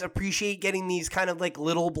do you guys appreciate getting these kind of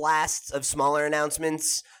little blasts of smaller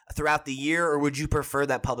announcements throughout the year, or would you prefer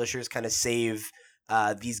that publishers kind of save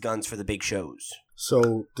these guns for the big shows?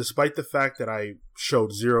 So despite the fact that I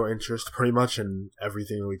showed zero interest pretty much in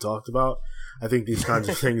everything that we talked about, I think these kinds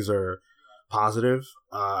of things are positive.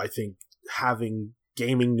 I think having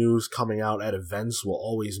gaming news coming out at events will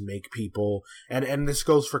always make people, and this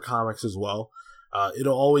goes for comics as well,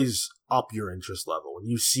 it'll always up your interest level. When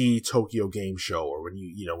you see Tokyo Game Show, or when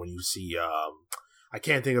you see, I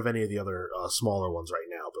can't think of any of the other smaller ones right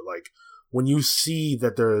now, but when you see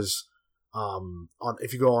that there's,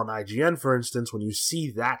 if you go on IGN, for instance, when you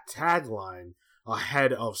see that tagline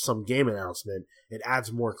ahead of some game announcement, it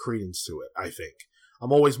adds more credence to it, I think.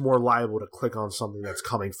 I'm always more liable to click on something that's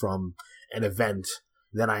coming from an event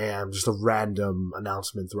than I am just a random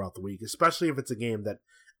announcement throughout the week, especially if it's a game that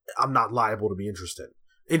I'm not liable to be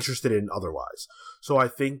interested in otherwise. So I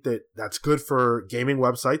think that that's good for gaming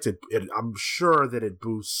websites. I'm sure that it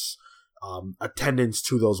boosts attendance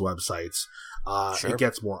to those websites. Sure. It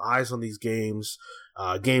gets more eyes on these games,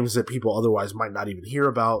 games that people otherwise might not even hear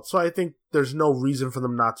about. So I think there's no reason for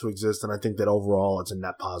them not to exist, and I think that overall it's a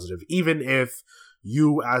net positive, even if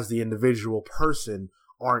you as the individual person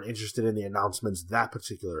aren't interested in the announcements that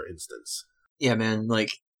particular instance. Yeah, man,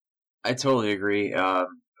 like, I totally agree.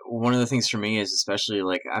 One of the things for me is especially,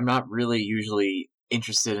 like, I'm not really usually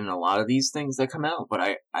interested in a lot of these things that come out, but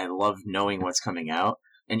I love knowing what's coming out.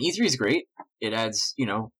 And E3 is great. It adds,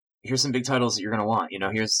 here's some big titles that you're going to want.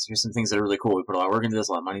 Here's some things that are really cool. We put a lot of work into this,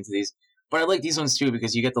 a lot of money into these. But I like these ones too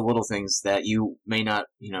because you get the little things that you may not,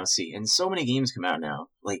 see. And so many games come out now.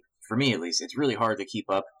 Like, for me at least, it's really hard to keep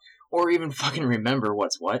up or even fucking remember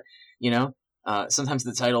what's what, sometimes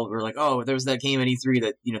the title, we're like, oh, there was that game at E3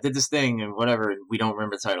 that, did this thing and whatever, and we don't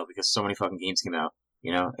remember the title because so many fucking games came out,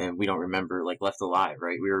 and we don't remember, like, Left Alive,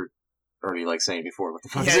 right? We were already, like, saying before, what the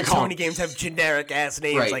fuck is it called? So many games have generic-ass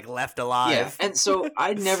names, right, like Left Alive. Yeah, and so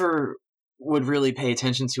I never would really pay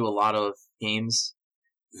attention to a lot of games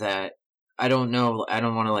that I don't know. I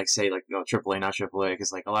don't want to, like, say, like, AAA, not AAA,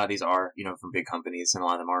 because, like, a lot of these are, from big companies, and a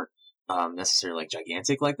lot of them aren't necessarily, like,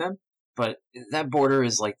 gigantic like them. But that border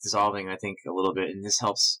is, like, dissolving, I think, a little bit, and this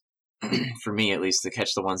helps, for me at least, to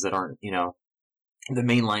catch the ones that aren't, the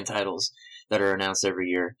mainline titles that are announced every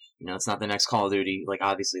year. It's not the next Call of Duty. Like,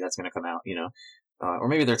 obviously, that's going to come out, or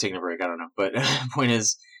maybe they're taking a break, I don't know. But point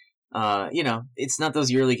is, it's not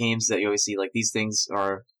those yearly games that you always see. Like, these things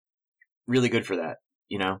are really good for that,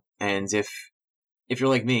 And if you're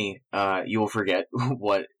like me, you will forget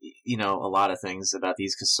what, a lot of things about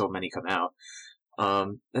these because so many come out.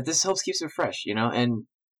 That this helps keeps it fresh, and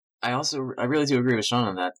I really do agree with Sean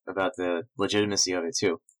on that about the legitimacy of it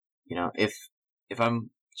too. If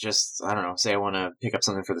I'm just, I don't know, say I want to pick up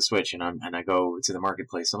something for the Switch and I go to the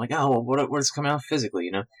marketplace, I'm like, oh, well, what's coming out physically,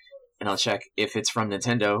 and I'll check if it's from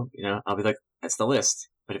Nintendo, I'll be like, that's the list.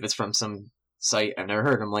 But if it's from some site I've never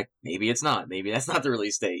heard, I'm like, maybe it's not, maybe that's not the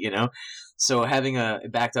release date, So having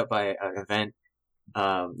backed up by an event,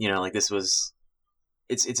 like this was.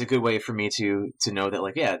 It's a good way for me to know that,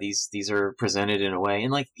 like, yeah, these are presented in a way,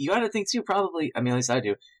 and, like, you got to think too, probably, I mean, at least I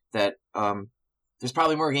do, that there's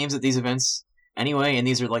probably more games at these events anyway, and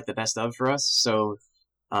these are, like, the best of for us. So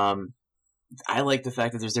I like the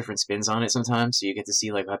fact that there's different spins on it sometimes, so you get to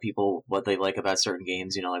see, like, how people, what they like about certain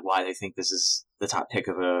games, like why they think this is the top pick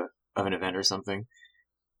of an event or something.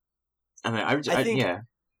 I mean, I think yeah,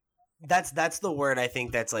 that's the word I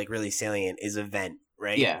think that's, like, really salient is event,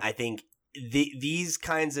 right? Yeah, I think. These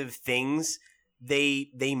kinds of things, they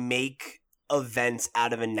make events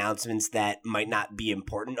out of announcements that might not be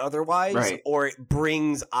important otherwise, right. Or it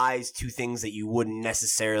brings eyes to things that you wouldn't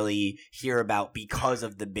necessarily hear about because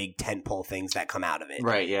of the big tentpole things that come out of it.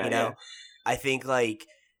 Right, yeah. Yeah. I think, like,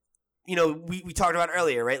 we talked about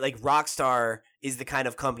earlier, right? Like, Rockstar is the kind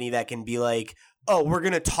of company that can be like, oh, we're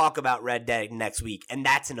going to talk about Red Dead next week, and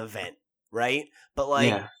that's an event, right? But, like...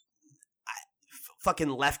 Yeah. Fucking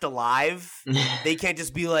Left Alive, they can't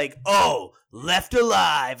just be like, oh, Left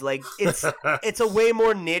Alive. Like, it's a way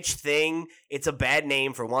more niche thing. It's a bad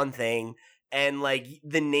name for one thing. And, like,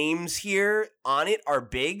 the names here on it are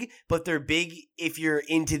big, but they're big if you're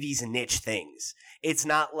into these niche things. It's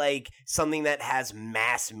not like something that has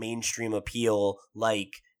mass mainstream appeal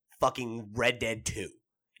like fucking Red Dead 2,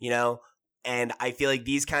 And I feel like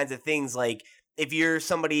these kinds of things, like, if you're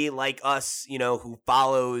somebody like us, who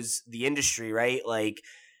follows the industry, right? Like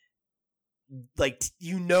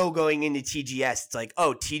going into TGS, it's like,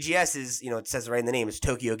 oh, TGS is, it says right in the name, it's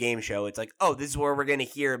Tokyo Game Show. It's like, oh, this is where we're going to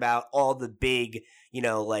hear about all the big,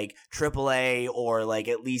 like AAA or, like,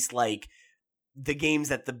 at least, like, the games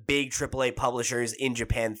that the big AAA publishers in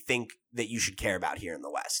Japan think that you should care about here in the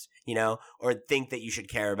West. Or think that you should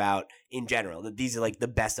care about in general, that these are, like, the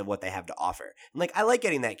best of what they have to offer. And, like, I like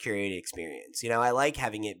getting that curated experience. I like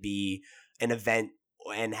having it be an event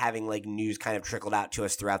and having, like, news kind of trickled out to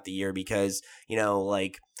us throughout the year because,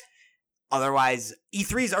 like, otherwise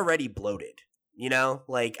E3 is already bloated.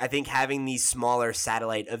 Like, I think having these smaller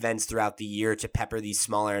satellite events throughout the year to pepper these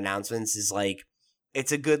smaller announcements is, like,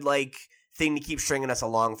 it's a good, like, thing to keep stringing us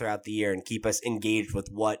along throughout the year and keep us engaged with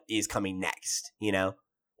what is coming next,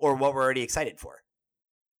 or what we're already excited for.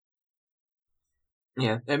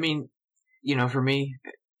 Yeah, I mean, for me,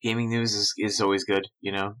 gaming news is always good,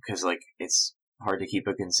 because, like, it's hard to keep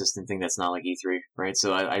a consistent thing that's not like E3, right?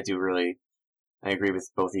 So I agree with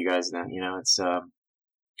both of you guys now, it's,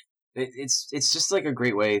 it's just like a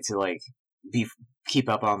great way to like keep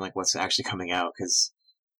up on like what's actually coming out, because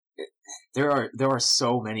there are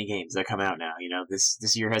so many games that come out now. You know,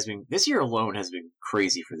 this year alone has been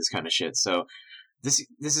crazy for this kind of shit. So this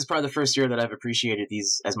is probably the first year that I've appreciated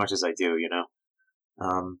these as much as I do. You know,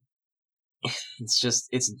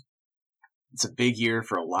 it's a big year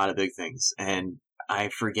for a lot of big things, and I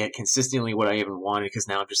forget consistently what I even wanted, because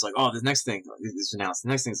now I'm just like, oh, the next thing is announced, the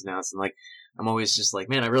next thing's announced, and like I'm always just like,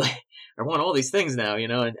 man, I want all these things now, you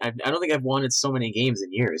know, and I don't think I've wanted so many games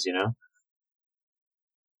in years, you know.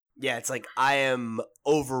 Yeah, it's like I am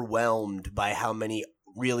overwhelmed by how many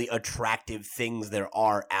really attractive things there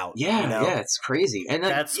are out. Yeah, you know? Yeah, it's crazy, and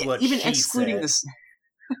that's what even she excluding said. this.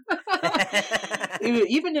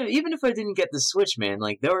 even if I didn't get the Switch, man,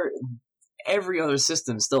 like every other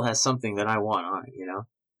system still has something that I want on it, you know,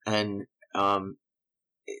 and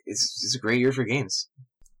it's a great year for games.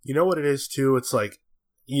 You know what it is too? It's like,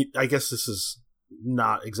 I guess this is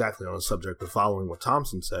not exactly on the subject, but following what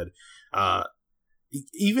Thompson said,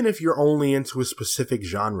 even if you're only into a specific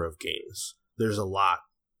genre of games, there's a lot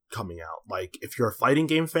coming out. Like, if you're a fighting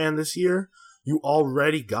game fan this year, you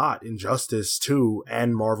already got Injustice 2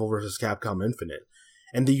 and Marvel vs. Capcom Infinite.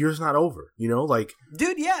 And the year's not over, you know? Like,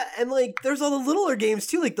 dude, yeah, and like, there's all the littler games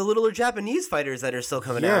too, like the littler Japanese fighters that are still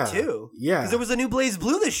coming out too. Yeah, because there was a new Blaze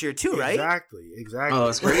Blue this year too, right? Exactly. Oh,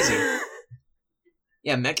 that's crazy.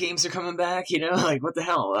 Yeah, mech games are coming back. You know, like what the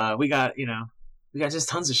hell? We got just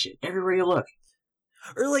tons of shit everywhere you look.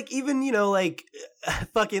 Or like even, you know, like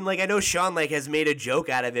fucking like I know Sean like has made a joke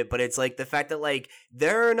out of it, but it's like the fact that like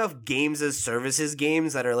there are enough games as services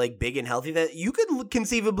games that are like big and healthy that you could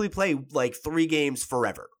conceivably play like 3 games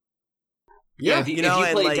forever. Yeah, if you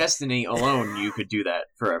play like, Destiny alone, you could do that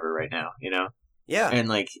forever right now, you know? Yeah. And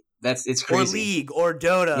like it's crazy. Or League or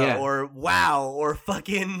Dota or WoW or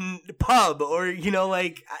fucking PUB or, you know,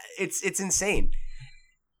 like it's insane.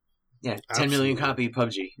 Yeah, 10 million copy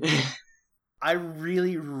PUBG. I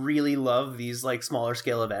really, really love these like smaller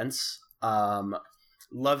scale events. Love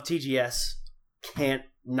TGS. Can't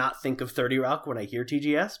not think of 30 Rock when I hear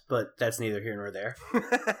TGS, but that's neither here nor there.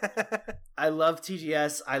 I love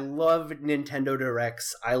TGS. I love Nintendo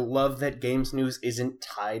Directs. I love that Games News isn't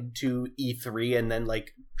tied to E3 and then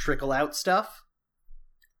like trickle out stuff.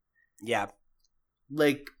 Yeah.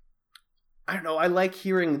 Like, I don't know, I like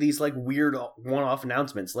hearing these like weird one-off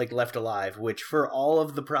announcements like Left Alive, which for all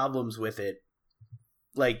of the problems with it,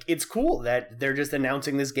 like, it's cool that they're just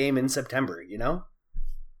announcing this game in September, you know?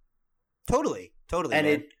 Totally, and man.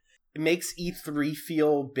 It makes E3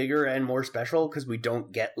 feel bigger and more special because we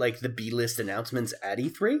don't get, like, the B-list announcements at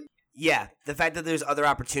E3. Yeah, the fact that there's other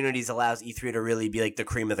opportunities allows E3 to really be, like, the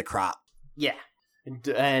cream of the crop. Yeah,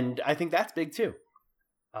 and I think that's big, too.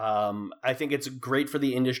 I think it's great for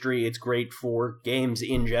the industry, it's great for games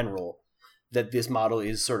in general, that this model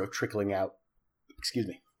is sort of trickling out. Excuse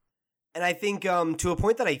me. And I think to a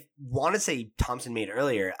point that I want to say Thompson made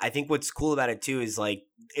earlier, I think what's cool about it too is like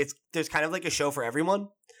there's kind of like a show for everyone.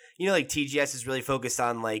 You know, like TGS is really focused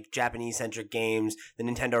on like Japanese centric games. The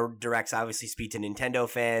Nintendo Directs obviously speak to Nintendo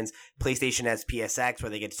fans. PlayStation has PSX where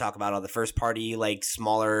they get to talk about all the first party like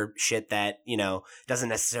smaller shit that, you know, doesn't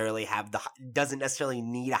necessarily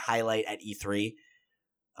need a highlight at E3.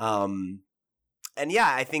 And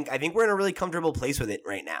yeah, I think we're in a really comfortable place with it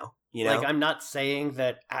right now. You know? Like, I'm not saying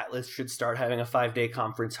that Atlas should start having a 5-day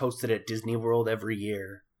conference hosted at Disney World every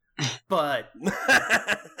year, but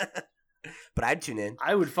but I'd tune in.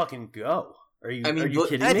 I would fucking go. Are you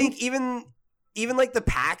kidding me? I think even like the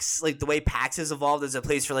PAX, like the way PAX has evolved as a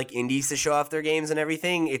place for like indies to show off their games and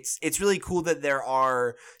everything, it's really cool that there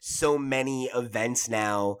are so many events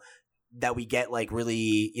now that we get like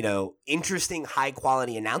really, you know, interesting high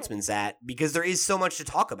quality announcements at, because there is so much to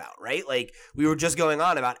talk about, right? Like we were just going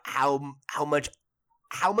on about how much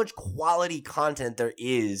quality content there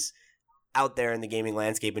is out there in the gaming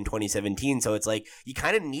landscape in 2017. So it's like you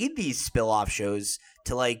kind of need these spill-off shows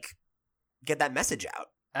to like get that message out.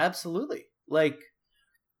 Absolutely. Like,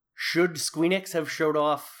 should Squeenix have showed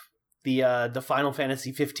off the Final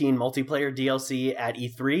Fantasy 15 multiplayer DLC at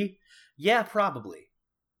E3? Yeah, probably.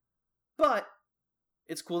 But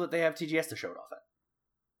it's cool that they have TGS to show it off at.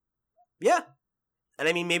 Yeah. And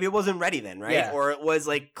I mean, maybe it wasn't ready then, right? Yeah. Or it was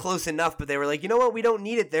like close enough, but they were like, you know what? We don't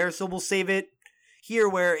need it there, so we'll save it here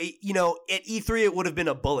where, you know, at E3 it would have been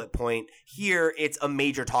a bullet point. Here it's a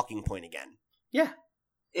major talking point again. Yeah.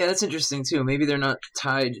 Yeah, that's interesting too. Maybe they're not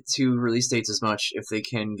tied to release dates as much if they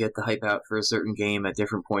can get the hype out for a certain game at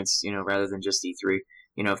different points, you know, rather than just E3.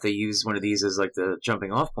 You know, if they use one of these as like the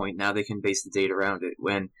jumping off point, now they can base the date around it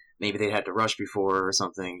when maybe they had to rush before or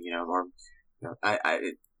something, you know, or, you know,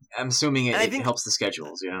 I'm assuming it helps the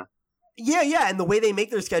schedules, you know? Yeah, and the way they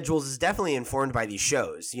make their schedules is definitely informed by these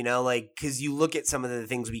shows, you know, like, because you look at some of the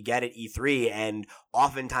things we get at E3, and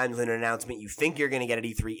oftentimes when an announcement you think you're going to get at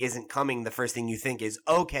E3 isn't coming, the first thing you think is,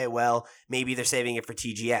 okay, well, maybe they're saving it for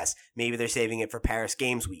TGS, maybe they're saving it for Paris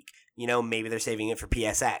Games Week, you know, maybe they're saving it for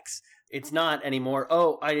PSX. It's not anymore,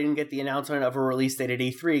 oh, I didn't get the announcement of a release date at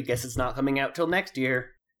E3, guess it's not coming out till next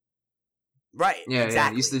year. Right, Yeah,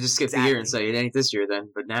 exactly. Yeah. Used to just skip the year and say, it ain't this year then,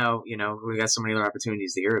 but now, you know, we got so many other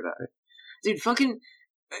opportunities to hear about it. Dude, fucking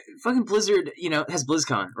Blizzard, you know, has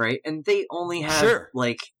BlizzCon, right? And they only have,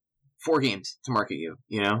 like, 4 games to market you,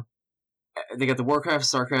 you know? They got the Warcraft,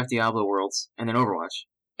 StarCraft, Diablo Worlds, and then Overwatch.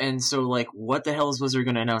 And so, like, what the hell is Blizzard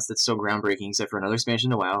going to announce that's so groundbreaking except for another expansion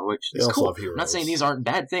to WoW, which is cool. I'm not saying these aren't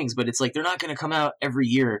bad things, but it's like they're not going to come out every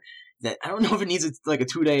year. That I don't know if it needs like a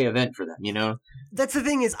 2-day event for them, you know? That's the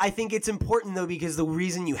thing is, I think it's important, though, because the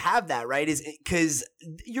reason you have that, right, is because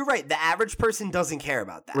you're right. The average person doesn't care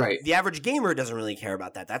about that. Right. The average gamer doesn't really care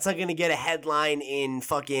about that. That's not going to get a headline in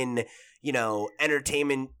fucking, you know,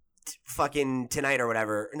 entertainment fucking tonight or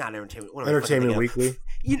whatever. Not entertainment. What Entertainment Weekly.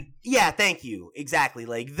 Yeah, thank you. Exactly.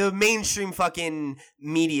 Like, the mainstream fucking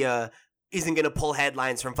media isn't going to pull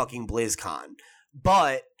headlines from fucking BlizzCon.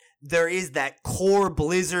 But there is that core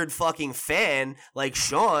Blizzard fucking fan like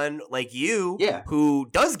Sean, like you, who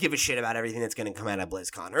does give a shit about everything that's going to come out of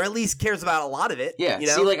BlizzCon, or at least cares about a lot of it. Yeah, you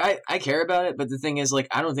know? See, like, I care about it, but the thing is, like,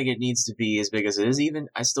 I don't think it needs to be as big as it is even.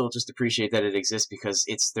 I still just appreciate that it exists because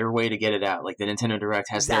it's their way to get it out. Like, the Nintendo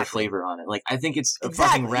Direct has their flavor on it. Like, I think it's a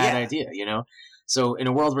fucking rad idea, you know? So, in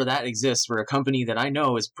a world where that exists, where a company that I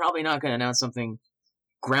know is probably not going to announce something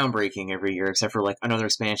groundbreaking every year, except for, like, another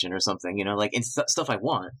expansion or something, you know? Like, it's stuff I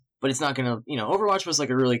want. But it's not gonna, you know, Overwatch was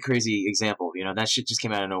like a really crazy example, you know, that shit just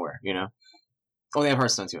came out of nowhere, you know? Oh, they have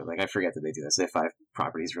Hearthstone too, like, I forget that they do this, they have 5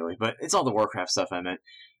 properties, really, but it's all the Warcraft stuff I meant.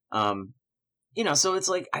 You know, so it's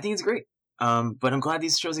like, I think it's great. But I'm glad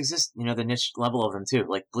these shows exist, you know, the niche level of them too.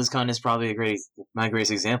 Like, BlizzCon is probably my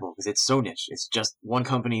greatest example, because it's so niche. It's just one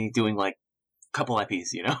company doing, like, a couple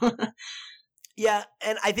IPs, you know? Yeah,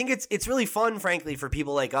 and I think it's really fun, frankly, for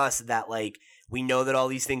people like us that, like, we know that all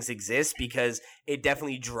these things exist because it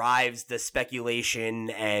definitely drives the speculation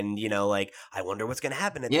and, you know, like, I wonder what's going to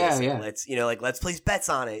happen at this. Yeah. Let's, you know, like, let's place bets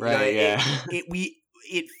on it. Right, you know,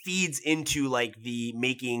 it feeds into, like, the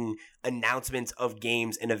making announcements of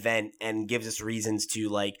games an event and gives us reasons to,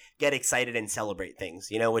 like, get excited and celebrate things,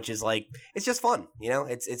 you know, which is, like, it's just fun, you know?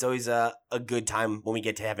 It's always a good time when we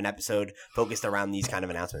get to have an episode focused around these kind of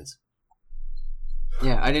announcements.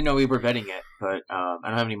 Yeah, I didn't know we were betting it, but I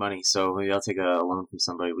don't have any money, so maybe I'll take a loan from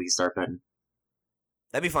somebody. We can start betting.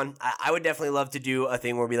 That'd be fun. I would definitely love to do a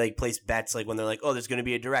thing where we, like, place bets, like, when they're like, oh, there's going to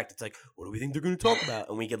be a direct. It's like, what do we think they're going to talk about?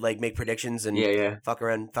 And we could, like, make predictions and fuck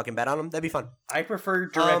around, fucking bet on them. That'd be fun. I prefer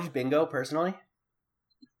direct bingo, personally.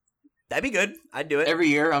 That'd be good. I'd do it. Every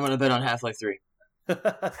year, I'm going to bet on Half-Life 3.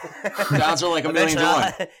 The odds are like $1 million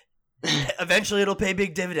to 1. Eventually, it'll pay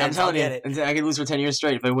big dividends. I'm telling you, I can lose for 10 years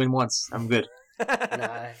straight. If I win once, I'm good.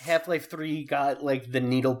 Nah, Half-Life 3 got, like, the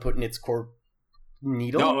needle put in its core.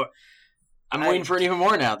 Needle? No, I'm waiting for it even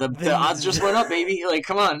more now. The odds just went up, baby. Like,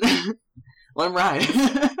 come on. Let them ride.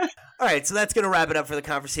 All right, so that's going to wrap it up for the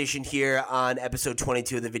conversation here on episode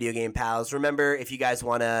 22 of the Video Game Pals. Remember, if you guys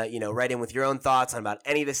want to, you know, write in with your own thoughts on about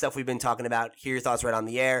any of the stuff we've been talking about, hear your thoughts right on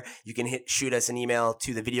the air, you can shoot us an email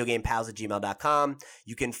to thevideogamepals@gmail.com.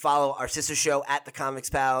 You can follow our sister show at The Comics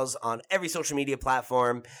Pals on every social media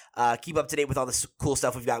platform. Keep up to date with all the cool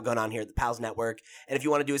stuff we've got going on here at the Pals Network. And if you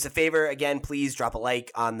want to do us a favor, again, please drop a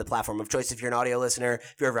like on the platform of choice if you're an audio listener.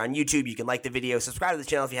 If you're over on YouTube, you can like the video, subscribe to the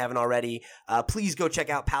channel if you haven't already. Please go check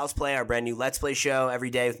out Pals Play, our brand new Let's Play show every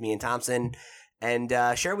day with me and Thompson, and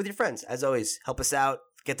share it with your friends. As always, help us out,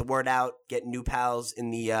 get the word out, get new pals in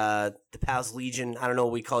the Pals Legion. I don't know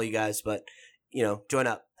what we call you guys, but, you know, join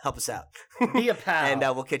up, help us out. Be a pal. And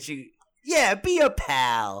we'll catch you. Yeah, be a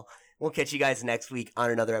pal. We'll catch you guys next week on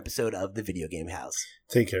another episode of the Video Game House.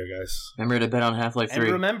 Take care, guys. Remember to bet on Half-Life 3.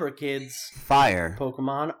 And remember, kids, fire.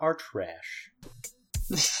 Pokemon are trash.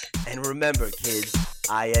 And remember, kids,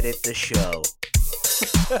 I edit the show.